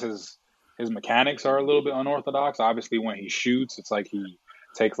 I guess his mechanics are a little bit unorthodox. Obviously, when he shoots, it's like he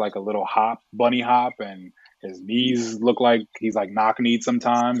takes like a little bunny hop, and his knees look like he's like knock-kneed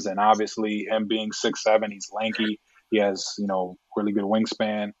sometimes. And obviously, him being 6'7", he's lanky. He has really good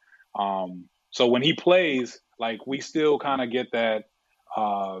wingspan. So when he plays, like we still kind of get that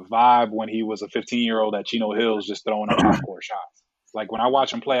vibe when he was a 15-year-old at Chino Hills just throwing up half-court shots. Like when I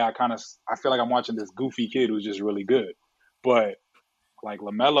watch him play, I feel like I'm watching this goofy kid who's just really good. But like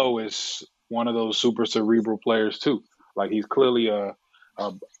LaMelo is one of those super cerebral players too. Like he's clearly a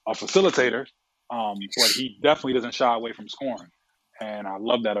facilitator, but he definitely doesn't shy away from scoring. And I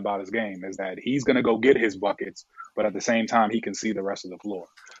love that about his game is that he's going to go get his buckets, but at the same time he can see the rest of the floor.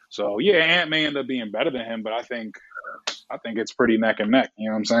 So yeah, Ant may end up being better than him, but I think it's pretty neck and neck. You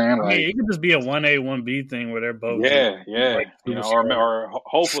know what I'm saying? Like, it could just be a 1A, 1B thing where they're both. Yeah. Or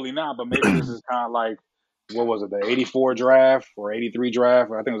hopefully not, but maybe this is kind of like, what was it, the 84 draft or 83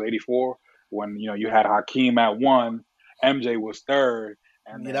 draft? I think it was 84 when, you had Hakeem at 1, MJ was 3rd.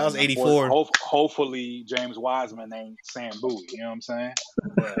 And that was 84. Hopefully James Wiseman ain't Sam Bowie. You know what I'm saying?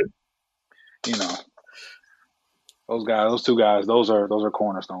 But, those two guys, those are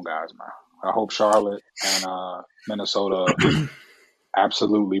cornerstone guys, man. I hope Charlotte and Minnesota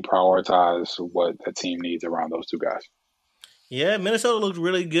absolutely prioritize what the team needs around those two guys. Yeah, Minnesota looked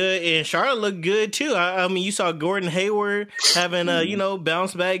really good, and Charlotte looked good too. I mean, you saw Gordon Hayward having a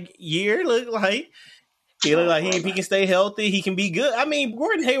bounce back year. He looked like if he can stay healthy, he can be good. I mean,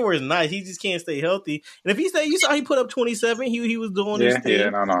 Gordon Hayward is nice. He just can't stay healthy. And if you saw he put up 27. He was doing his thing. Yeah,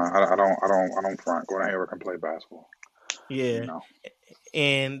 no, I don't front. Gordon Hayward can play basketball. Yeah.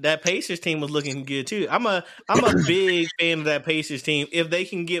 And that Pacers team was looking good too. I'm a big fan of that Pacers team. If they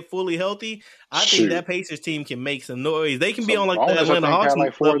can get fully healthy, I think that Pacers team can make some noise. They can be on like the Atlanta Hawks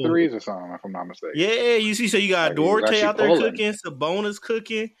like 4 threes or something, if I'm not mistaken. Yeah, you see, so you got Duarte out there cooking, Sabonis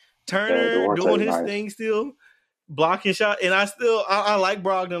cooking, Turner doing his thing still, blocking shot, and I like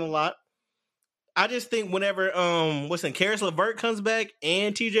Brogdon a lot. I just think whenever Karis LeVert comes back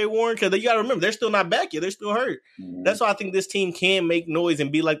and TJ Warren, because you got to remember they're still not back yet, they're still hurt. Mm-hmm. That's why I think this team can make noise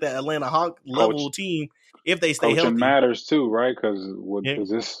and be like that Atlanta Hawk level team if they stay healthy. Matters too, right? Because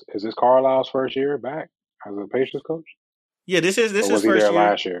is this Carlisle's first year back as a Pacers coach? Yeah, this is first year.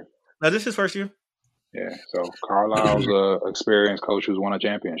 Last year. No, this is first year. Yeah, so Carlisle's an experienced coach who's won a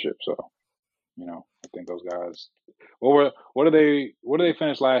championship. So, I think those guys. What did they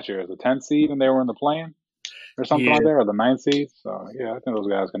finish last year? As a 10th seed and they were in the play-in or something like that, or the 9th seed? So yeah, I think those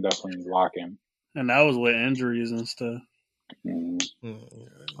guys can definitely lock in. And that was with injuries and stuff. I'll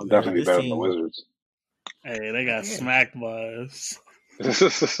definitely be better than the Wizards. Hey, they got smacked by us. That's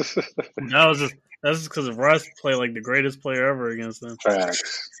just because Russ played like the greatest player ever against them.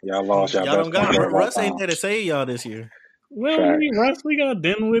 Facts. Y'all lost. Y'all don't got Russ ain't there to save y'all this year. Well, we got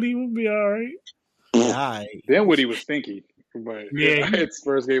Dinwiddie. We'll be all right. Dinwiddie was stinky, but it's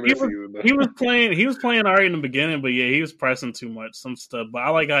first game of the season. He was playing all right in the beginning, but he was pressing too much, some stuff. But I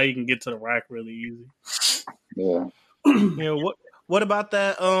like how he can get to the rack really easy. Yeah. What about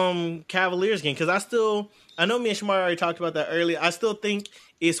that Cavaliers game? Because I know me and Shamar already talked about that earlier. I still think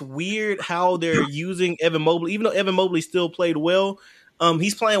it's weird how they're using Evan Mobley, even though Evan Mobley still played well.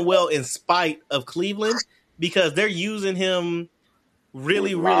 He's playing well in spite of Cleveland because they're using him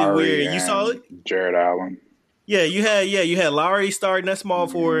really weird. You saw it? Jared Allen. Yeah, you had Lowry starting at small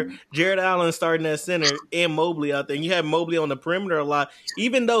forward, Jared Allen starting at center, and Mobley out there. And you had Mobley on the perimeter a lot.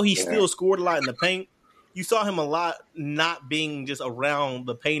 Even though he still scored a lot in the paint, you saw him a lot not being just around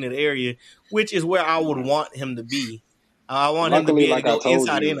the painted area, which is where I would want him to be. I want him to be able to go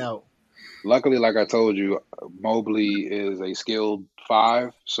inside and out. Luckily, like I told you, Mobley is a skilled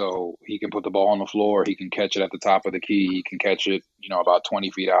 5, so he can put the ball on the floor. He can catch it at the top of the key. He can catch it, about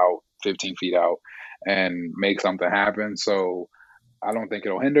 20 feet out, 15 feet out, and make something happen. So I don't think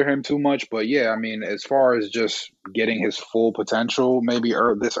it'll hinder him too much. But, yeah, I mean, as far as just getting his full potential maybe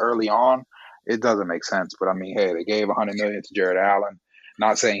this early on, it doesn't make sense. But, I mean, hey, they gave $100 million to Jared Allen.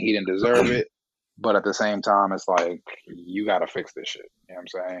 Not saying he didn't deserve it. But at the same time, it's like, you got to fix this shit. You know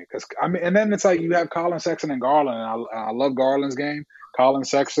what I'm saying? Because and then it's like you have Colin Sexton and Garland. And I love Garland's game. Colin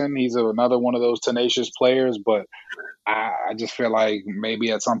Sexton, he's another one of those tenacious players. But I just feel like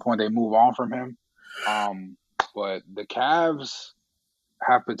maybe at some point they move on from him. But the Cavs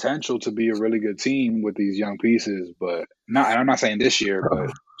have potential to be a really good team with these young pieces. But I'm not saying this year, but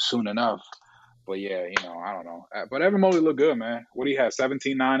soon enough. But yeah, I don't know. But Evan Mobley looked good, man. What he had,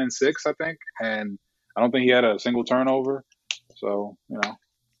 17, 9, and 6, I think, and I don't think he had a single turnover. So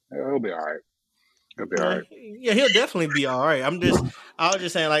he'll be all right. He'll be all right. Yeah, he'll definitely be all right. I was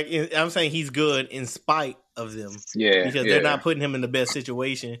just saying, like, I'm saying he's good in spite of them. Yeah, because they're not putting him in the best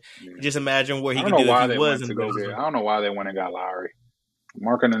situation. Yeah. Just imagine where he could do if he was in to the go get. I don't know why they went and got Lowry.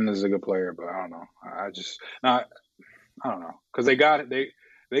 Markkanen is a good player, but I don't know. I don't know because they get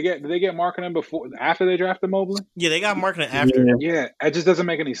Markkanen after they drafted Mobley. Yeah, they got Markkanen after. Yeah, it just doesn't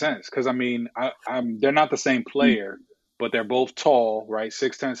make any sense because they're not the same player, but they're both tall, right?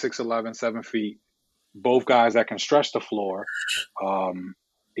 6'10", 6'11", 7 feet. Both guys that can stretch the floor.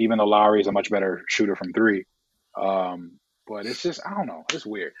 Even though Lowry is a much better shooter from three. But it's just, I don't know. It's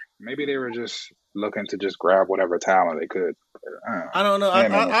weird. Maybe they were just looking to just grab whatever talent they could. I don't know.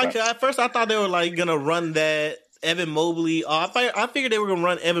 At first, I thought they were like gonna run that Evan Mobley. I figured they were gonna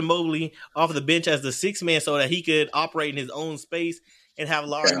run Evan Mobley off the bench as the sixth man so that he could operate in his own space and have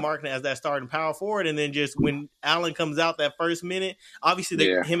Lauri Markkanen as that starting power forward. And then just when Allen comes out that first minute, obviously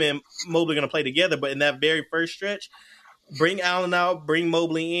him and Mobley are gonna play together. But in that very first stretch, bring Allen out, bring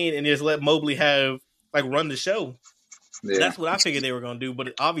Mobley in, and just let Mobley run the show. Yeah. That's what I figured they were going to do,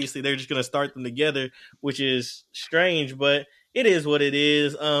 but obviously they're just going to start them together, which is strange, but it is what it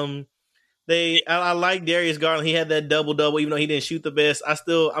is. I like Darius Garland. He had that double-double, even though he didn't shoot the best.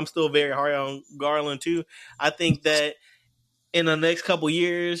 I'm still very hard on Garland too. I think that in the next couple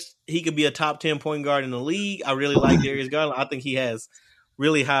years, he could be a top 10 point guard in the league. I really like Darius Garland. I think he has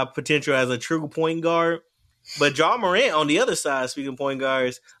really high potential as a true point guard. But Ja Morant on the other side, speaking of point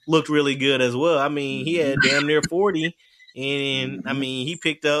guards, looked really good as well. I mean, he had damn near 40, and I mean, he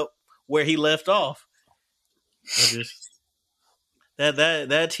picked up where he left off.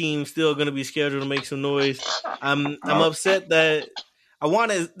 That team's still going to be scheduled to make some noise. I'm upset that I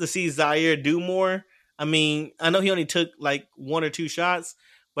wanted to see Zaire do more. I mean, I know he only took like 1 or 2 shots,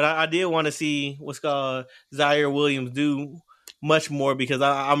 but I did want to see what's called Zaire Williams do much more because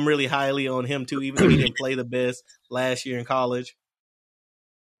I'm really highly on him too, even though he didn't play the best last year in college.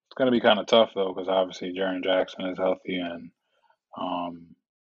 It's going to be kind of tough though, because obviously Jaren Jackson is healthy, and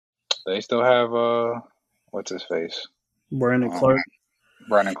they still have what's his face, Brandon Clark.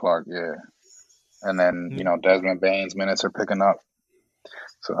 Brandon Clark, yeah, and then Desmond Bane's minutes are picking up,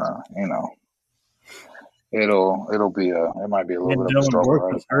 so it'll be it might be a little bit of a struggle,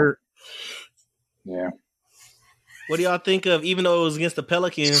 right? Yeah. What do y'all think of, even though it was against the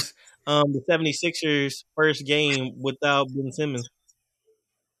Pelicans, the 76ers first game without Ben Simmons?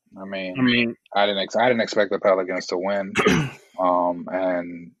 I mean, I didn't expect the Pelicans to win.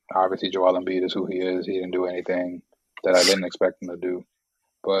 And obviously Joel Embiid is who he is. He didn't do anything that I didn't expect him to do.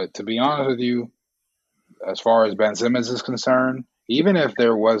 But to be honest with you, as far as Ben Simmons is concerned, even if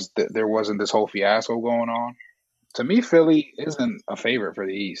there wasn't this whole fiasco going on, to me, Philly isn't a favorite for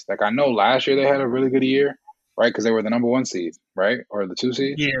the East. Like, I know last year they had a really good year, right? Because they were the number 1 seed, right? Or the 2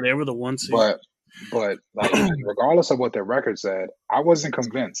 seed? Yeah, they were the 1 seed. But like, regardless of what their record said, I wasn't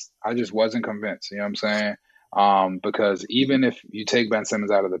convinced. I just wasn't convinced. You know what I'm saying? Because even if you take Ben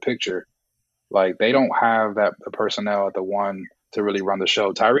Simmons out of the picture, like, they don't have the personnel at the 1 to really run the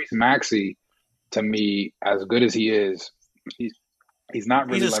show. Tyrese Maxey, to me, as good as he is, he's not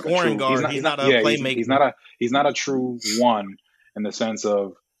really like a scoring guard. He's not a playmaker. He's not a true 1 in the sense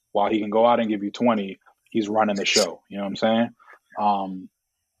of, while he can go out and give you 20, he's running the show. You know what I'm saying?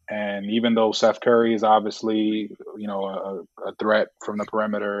 And even though Seth Curry is obviously, a threat from the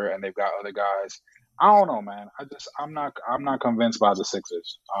perimeter, and they've got other guys, I don't know, man. I'm not convinced by the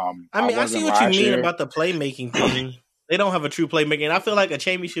Sixers. I mean, I see what you mean about the playmaking thing. They don't have a true playmaker, and I feel like a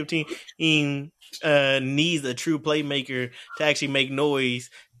championship team needs a true playmaker to actually make noise.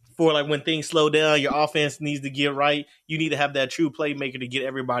 For like when things slow down, your offense needs to get right. You need to have that true playmaker to get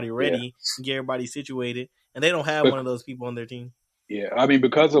everybody ready and get everybody situated. And they don't have one of those people on their team. Yeah, I mean,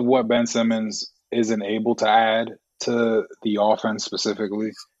 because of what Ben Simmons isn't able to add to the offense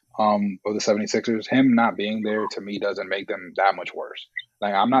specifically of the 76ers, him not being there, to me, doesn't make them that much worse.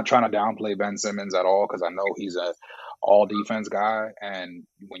 Like, I'm not trying to downplay Ben Simmons at all, because I know he's a all-defense guy. And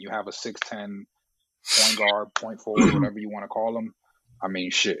when you have a 6'10" point guard, point forward, whatever you want to call him, I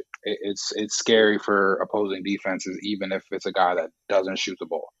mean, shit, it's scary for opposing defenses, even if it's a guy that doesn't shoot the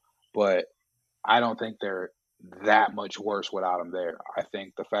ball. But I don't think they're that much worse without him there. I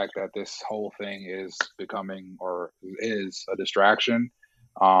think the fact that this whole thing is becoming, or is, a distraction,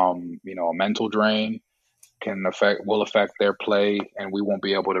 a mental drain, will affect their play, and we won't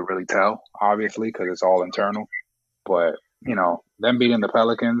be able to really tell, obviously, because it's all internal. But them beating the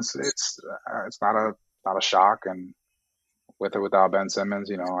Pelicans, it's not a shock, and with or without Ben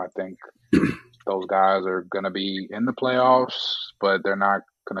Simmons, I think those guys are going to be in the playoffs, but they're not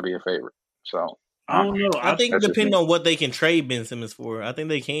going to be a favorite. So I don't know. I think that's just depending me. on what they can trade Ben Simmons for, I think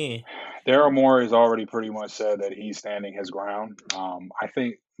they can. Daryl Morey has already pretty much said that he's standing his ground. I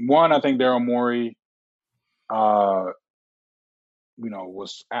think Daryl Morey, we all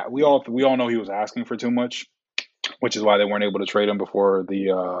know he was asking for too much, which is why they weren't able to trade him before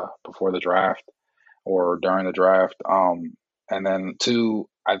the draft or during the draft. And then two,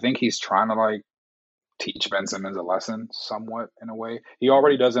 I think he's trying to like teach Ben Simmons a lesson somewhat in a way. He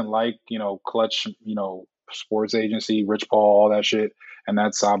already doesn't like, Clutch, sports agency, Rich Paul, all that shit. And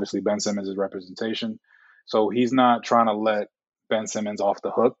that's obviously Ben Simmons' representation. So he's not trying to let Ben Simmons off the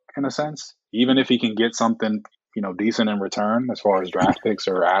hook in a sense, even if he can get something, decent in return as far as draft picks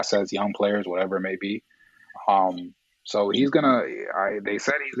or assets, young players, whatever it may be. So they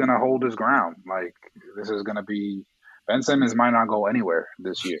said he's gonna hold his ground. Like this is gonna be, Ben Simmons might not go anywhere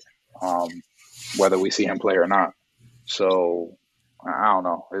this year. Whether we see him play or not. So I don't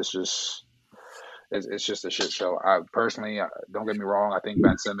know. It's just a shit show. I personally, don't get me wrong. I think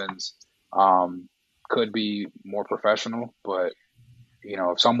Ben Simmons could be more professional, but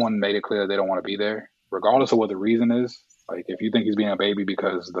if someone made it clear they don't want to be there, regardless of what the reason is, like if you think he's being a baby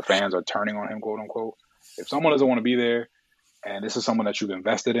because the fans are turning on him, quote unquote, if someone doesn't want to be there, and this is someone that you've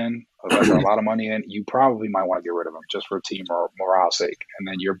invested in, invested a lot of money in, you probably might want to get rid of him just for team morale's sake. And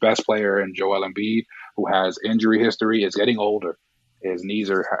then your best player in Joel Embiid, who has injury history, is getting older. His knees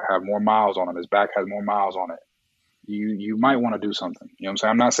have more miles on him. His back has more miles on it. You might want to do something. You know what I'm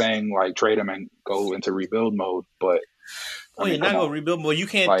saying? I'm not saying like trade him and go into rebuild mode, but you're not going to rebuild, but you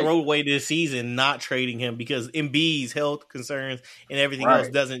can't throw away this season not trading him because Embiid's health concerns and everything else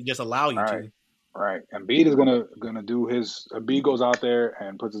doesn't just allow you to. Right. Embiid is gonna do his. Embiid goes out there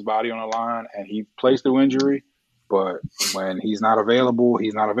and puts his body on the line, and he plays through injury. But when he's not available,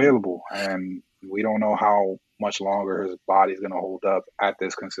 he's not available, and we don't know how much longer his body's gonna hold up at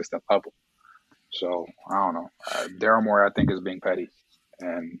this consistent level. So I don't know. Daryl Morey, I think, is being petty,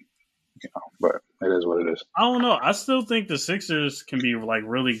 and but it is what it is. I don't know. I still think the Sixers can be like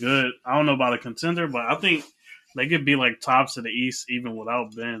really good. I don't know about a contender, but I think they could be like tops of the East even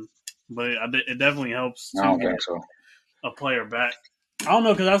without Ben. But it definitely helps to get a player back. I don't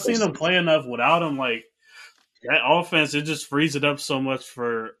know because I've seen them play enough without him. Like that offense, it just frees it up so much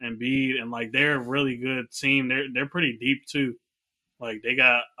for Embiid, and like they're a really good team. They're pretty deep too. Like they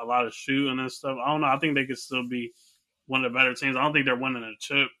got a lot of shooting and stuff. I don't know. I think they could still be one of the better teams. I don't think they're winning a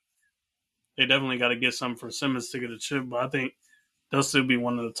chip. They definitely got to get something for Simmons to get a chip, but I think they'll still be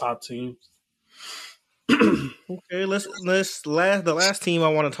one of the top teams. Okay, the last team I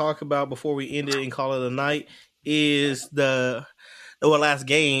want to talk about before we end it and call it a night is the last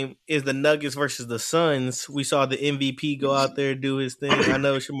game is the Nuggets versus the Suns. We saw the MVP go out there do his thing. I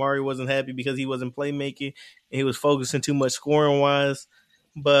know Shamari wasn't happy because he wasn't playmaking and he was focusing too much scoring wise.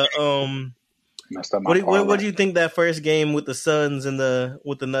 But what do you think that first game with the Suns and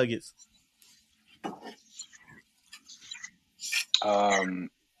with the Nuggets?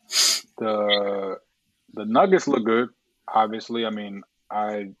 The Nuggets look good. Obviously, I mean,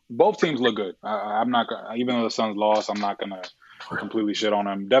 both teams look good. I'm not gonna, even though the Suns lost, I'm not gonna completely shit on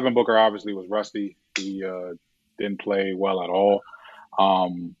them. Devin Booker obviously was rusty. He didn't play well at all.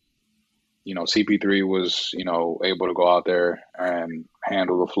 CP3 was able to go out there and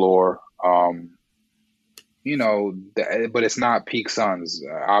handle the floor. But it's not peak Suns,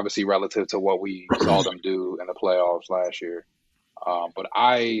 obviously relative to what we saw them do in the playoffs last year. But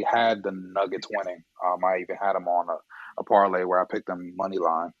I had the Nuggets winning. I even had them on a parlay where I picked them money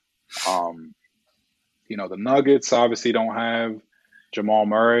line. The Nuggets obviously don't have Jamal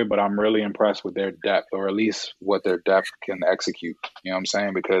Murray, but I'm really impressed with their depth, or at least what their depth can execute. You know what I'm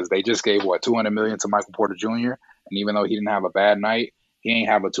saying? Because they just gave $200 million to Michael Porter Jr. And even though he didn't have a bad night, he ain't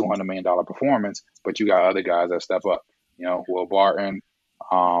have a $200 million performance. But you got other guys that step up. Will Barton.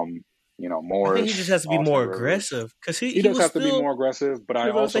 Morris. I think he just has to be more aggressive because he does have to be more aggressive. But I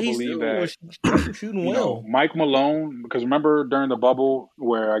also believe that shooting well. Mike Malone, because remember during the bubble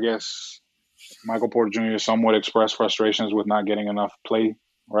where I guess Michael Porter Jr. somewhat expressed frustrations with not getting enough play,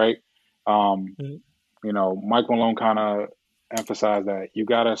 right? Mike Malone kind of emphasized that you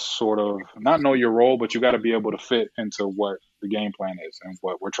got to sort of not know your role, but you got to be able to fit into what the game plan is and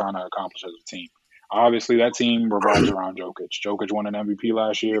what we're trying to accomplish as a team. Obviously, that team revolves around Jokic. Jokic won an MVP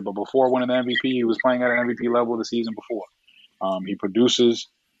last year, but before winning the MVP, he was playing at an MVP level the season before. He produces.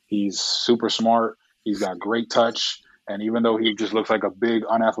 He's super smart. He's got great touch. And even though he just looks like a big,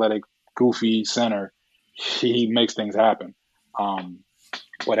 unathletic, goofy center, he makes things happen.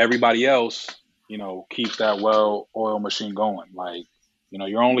 But everybody else, keeps that well-oiled machine going. Like, You know,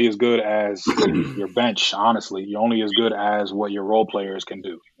 you're only as good as your bench, honestly. You're only as good as what your role players can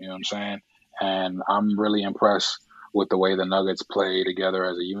do. You know what I'm saying? And I'm really impressed with the way the Nuggets play together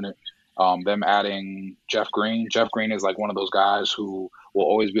as a unit. Them adding Jeff Green. Jeff Green is like one of those guys who will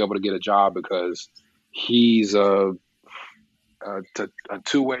always be able to get a job because he's a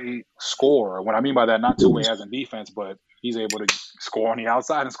two-way scorer. What I mean by that, not two-way as in defense, but he's able to score on the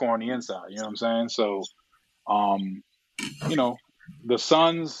outside and score on the inside. You know what I'm saying? So, you know, the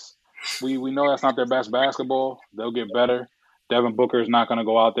Suns, we know that's not their best basketball. They'll get better. Devin Booker is not going to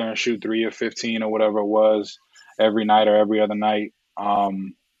go out there and shoot 3 of 15 or whatever it was every night or every other night.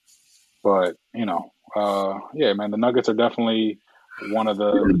 But, you know, yeah, man, the Nuggets are definitely one of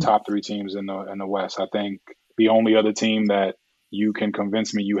the top 3 teams in the West. I think the only other team that you can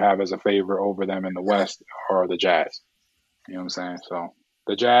convince me you have as a favorite over them in the West are the Jazz. You know what I'm saying? So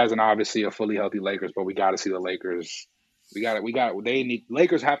the Jazz and obviously a fully healthy Lakers, but we got to see the Lakers.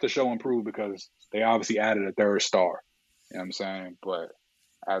 Lakers have to show improve because they obviously added a third star. You know what I'm saying? But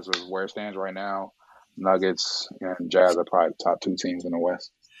as of where it stands right now, Nuggets and Jazz are probably the top 2 teams in the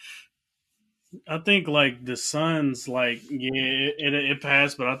West. I think like the Suns, like it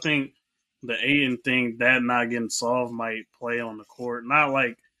passed, but I think the Ayton thing that not getting solved might play on the court. Not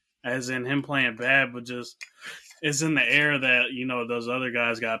like as in him playing bad, but just it's in the air that you know those other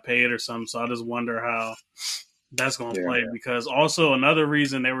guys got paid or something. So I just wonder how that's going to play because also another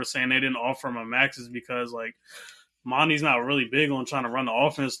reason they were saying they didn't offer him a max is because like Monty's not really big on trying to run the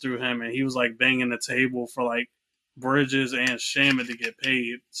offense through him, and he was like banging the table for like Bridges and Shaman to get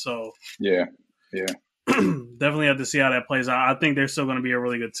paid. So yeah. Definitely have to see how that plays out. I think they're still going to be a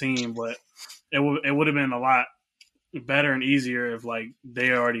really good team, but it would have been a lot better and easier if like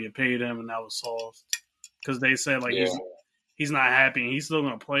they already had paid him and that was solved. Because they said like he's not happy and he's still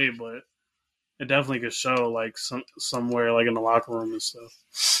going to play, but it definitely could show like somewhere like in the locker room and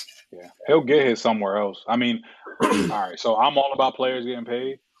stuff. Yeah, he'll get his somewhere else. I mean, all right. So I'm all about players getting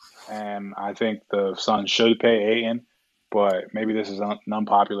paid, and I think the Suns should pay Ayton. But maybe this is an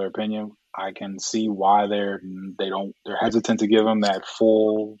unpopular opinion. I can see why they're hesitant to give him that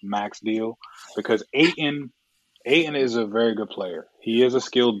full max deal because Ayton is a very good player. He is a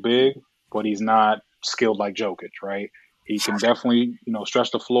skilled big, but he's not skilled like Jokic, right? He can definitely, you know,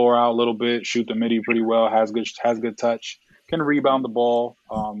 stretch the floor out a little bit, shoot the midi pretty well, has good touch, can rebound the ball,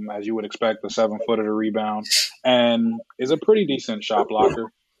 as you would expect, the 7-footer to rebound, and is a pretty decent shot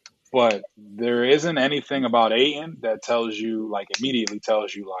blocker. But there isn't anything about Ayton that immediately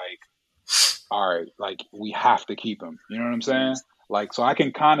tells you, all right, like we have to keep him. You know what I'm saying? Like, so I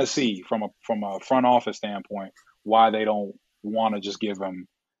can kind of see from a front office standpoint why they don't want to just give him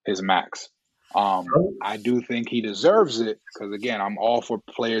his max. I do think he deserves it because, again, I'm all for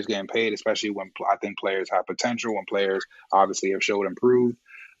players getting paid, especially when I think players have potential, when players obviously have showed improved.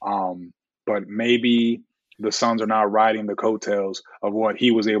 But maybe the Suns are now riding the coattails of what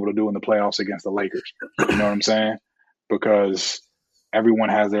he was able to do in the playoffs against the Lakers. You know what I'm saying? Because everyone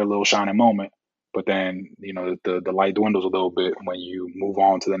has their little shining moment, but then, you know, the light dwindles a little bit when you move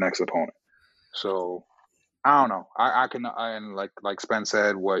on to the next opponent. So I don't know. I can, and like Spence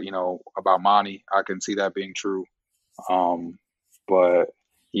said, what, you know, about Monty, I can see that being true. But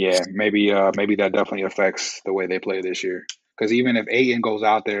yeah, maybe that definitely affects the way they play this year. Because even if Ayton goes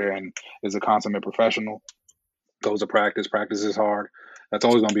out there and is a consummate professional, goes to practices hard, that's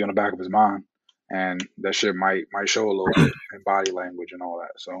always going to be on the back of his mind. And that shit might show a little bit in body language and all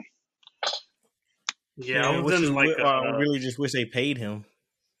that. So yeah, I was in like I really just wish they paid him.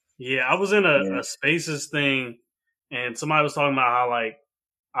 Yeah, I was in a Spaces thing, and somebody was talking about how, like,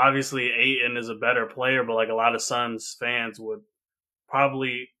 obviously Ayton is a better player, but, like, a lot of Suns fans would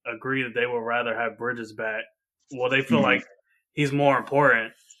probably agree that they would rather have Bridges back. Well, they feel like he's more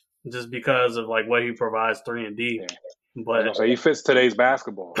important just because of, like, what he provides 3 and D. Yeah. But so he fits today's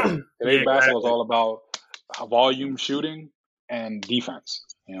basketball. Today's basketball is all about volume shooting and defense.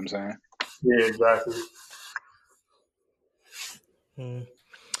 You know what I'm saying? Yeah, exactly.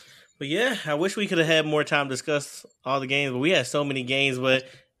 But yeah, I wish we could have had more time to discuss all the games, but we had so many games. But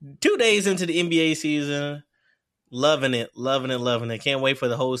 2 days into the NBA season, loving it. Can't wait for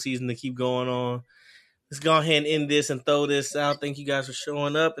the whole season to keep going on. Let's go ahead and end this and throw this out. Thank you guys for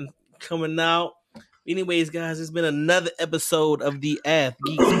showing up and coming out. Anyways, guys, it's been another episode of the Ath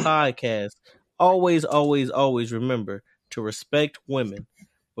Geeks podcast. Always remember to respect women,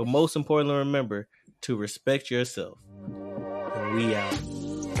 but most importantly, remember to respect yourself. And we out.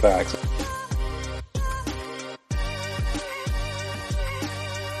 Facts.